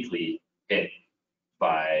is uniquely hit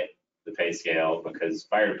by the pay scale because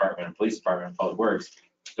fire department and police department and public works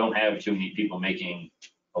don't have too many people making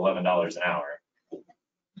 $11 an hour.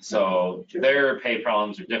 So their pay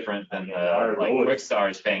problems are different than the, like Quickstar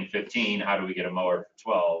is paying 15. How do we get a mower for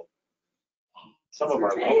 12? Some of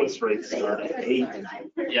our lowest rates start at 8.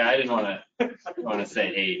 Yeah, I didn't want to say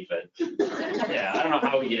 8, but yeah, I don't know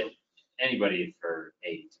how we get anybody for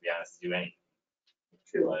 8, to be honest, to do anything.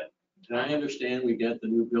 True. But And I understand we got the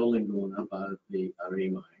new building going up out of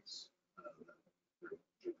AMI's, the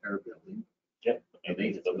repair building. Yep. I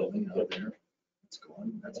think it's the building out there. It's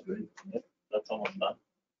going, that's good. Yep, that's almost done.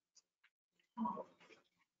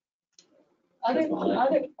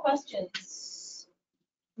 Other questions?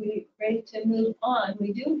 We ready to move on?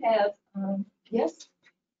 We do have, yes,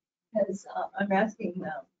 as I'm asking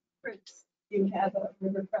Fritz, do you have a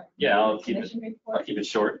riverfront? Yeah, I'll keep Commission I'll report? keep it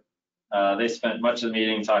short. They spent much of the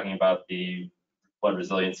meeting talking about the flood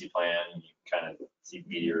resiliency plan. You kind of see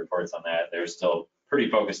media reports on that. They're still pretty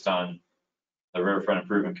focused on the Riverfront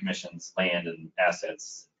Improvement Commission's land and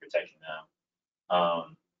assets, protecting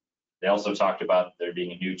them. They also talked about there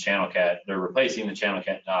being a new Channel Cat. They're replacing the Channel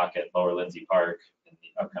Cat dock at Lower Lindsay Park in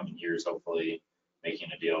the upcoming years, hopefully making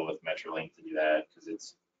a deal with Metrolink to do that because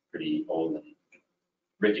it's pretty old and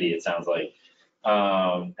rickety, it sounds like.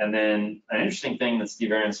 And then an interesting thing that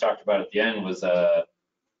Steve Aarons talked about at the end was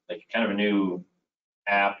like kind of a new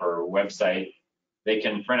app or website. They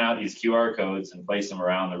can print out these QR codes and place them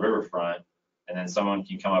around the riverfront, and then someone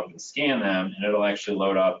can come up and scan them, and it'll actually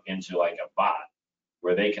load up into like a bot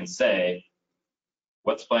where they can say,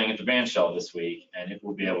 what's playing at the band shell this week? And it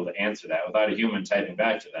will be able to answer that without a human typing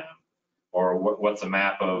back to them. Or what's a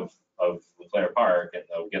map of LeClaire Park, and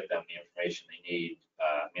they'll get them the information they need.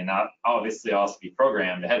 I mean, that obviously also be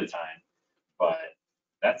programmed ahead of time, but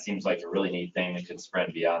that seems like a really neat thing that could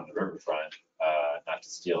spread beyond the riverfront, not to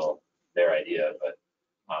steal their idea, but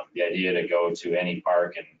the idea to go to any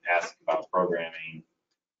park and ask about programming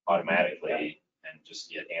automatically and just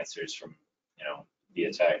get answers from,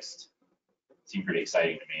 via text seemed pretty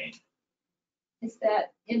exciting to me. Is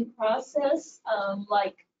that in process?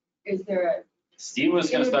 Is there Steve was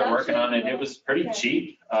going to start working on it. Introduction? It was pretty Okay.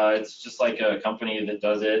 cheap. It's just like a company that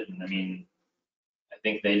does it. And I mean, I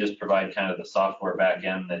think they just provide kind of the software back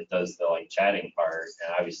end that does the like chatting part.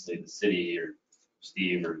 And obviously the city or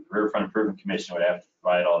Steve or Riverfront Improvement Commission would have to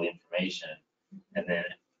provide all the information. And then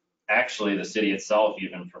actually the city itself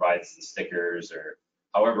even provides the stickers or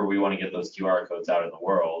however we want to get those QR codes out in the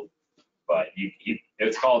world. But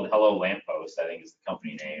it's called Hello Lamppost, I think is the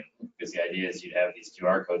company name, because the idea is you'd have these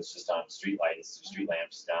QR codes just on street lights, street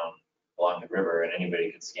lamps down along the river, and anybody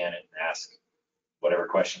could scan it and ask whatever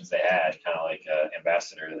questions they had, kind of like an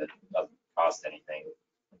ambassador that doesn't cost anything.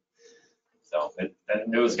 So it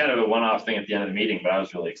was kind of a one-off thing at the end of the meeting, but I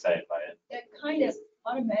was really excited by it. that kind of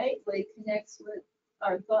automatically connects with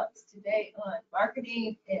our thoughts today on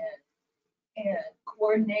marketing and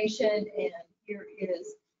coordination, and here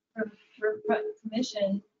is Riverfront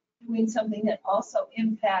Commission doing something that also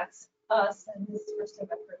impacts us, and this is first time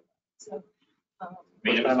I've heard of it. So, I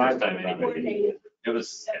mean, it was the first time anybody, coordinated. it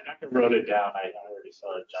was, I wrote it down. I already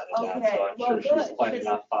saw it jotted down, Okay, so I'm well, sure she's good, planning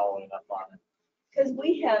because- on following up on it. Because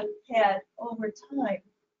we have had over time,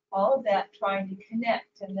 all of that trying to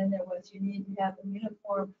connect, and then there was, you need to have the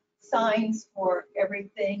uniform signs for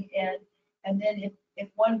everything, and then if if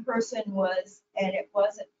one person was, and it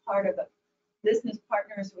wasn't part of a, business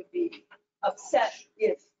partners would be upset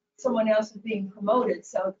if someone else was being promoted.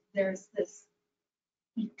 So there's this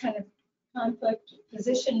kind of conflict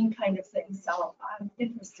position kind of thing. So I'm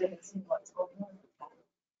interested in seeing what's going on with that.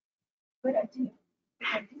 Good idea.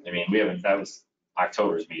 I mean, that was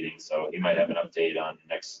October's meeting, so he might have an update on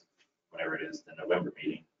next, whenever it is, the November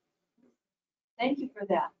meeting. Thank you for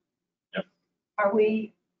that. Yep. Are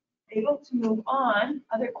we able to move on?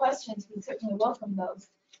 Other questions, we certainly welcome those.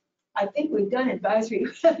 I think we've done advisory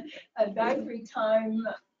time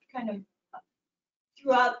kind of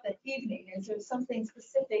throughout the evening. Is there something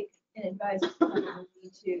specific in advisory time we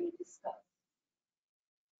need to discuss?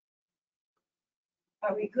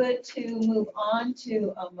 Are we good to move on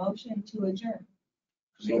to a motion to adjourn?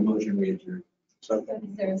 Make a motion, we adjourn. So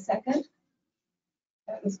is there a second?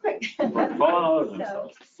 That was quick. So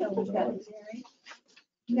we've got Jerry.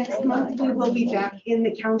 Next month, we will be back in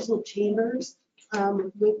the council chambers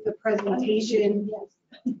with the presentation.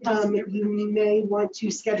 You may want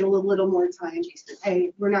to schedule a little more time.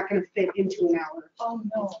 We're not going to fit into an hour. Oh,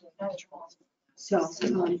 no. So,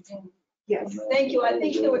 yes. Thank you. I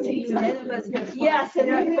think there was a unanimous yes. So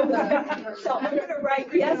I'm going to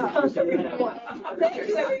write yes on the report. Thank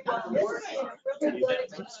you, everyone. This is really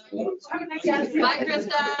good. Bye,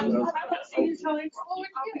 Krista. See you, Tony.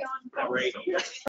 Great.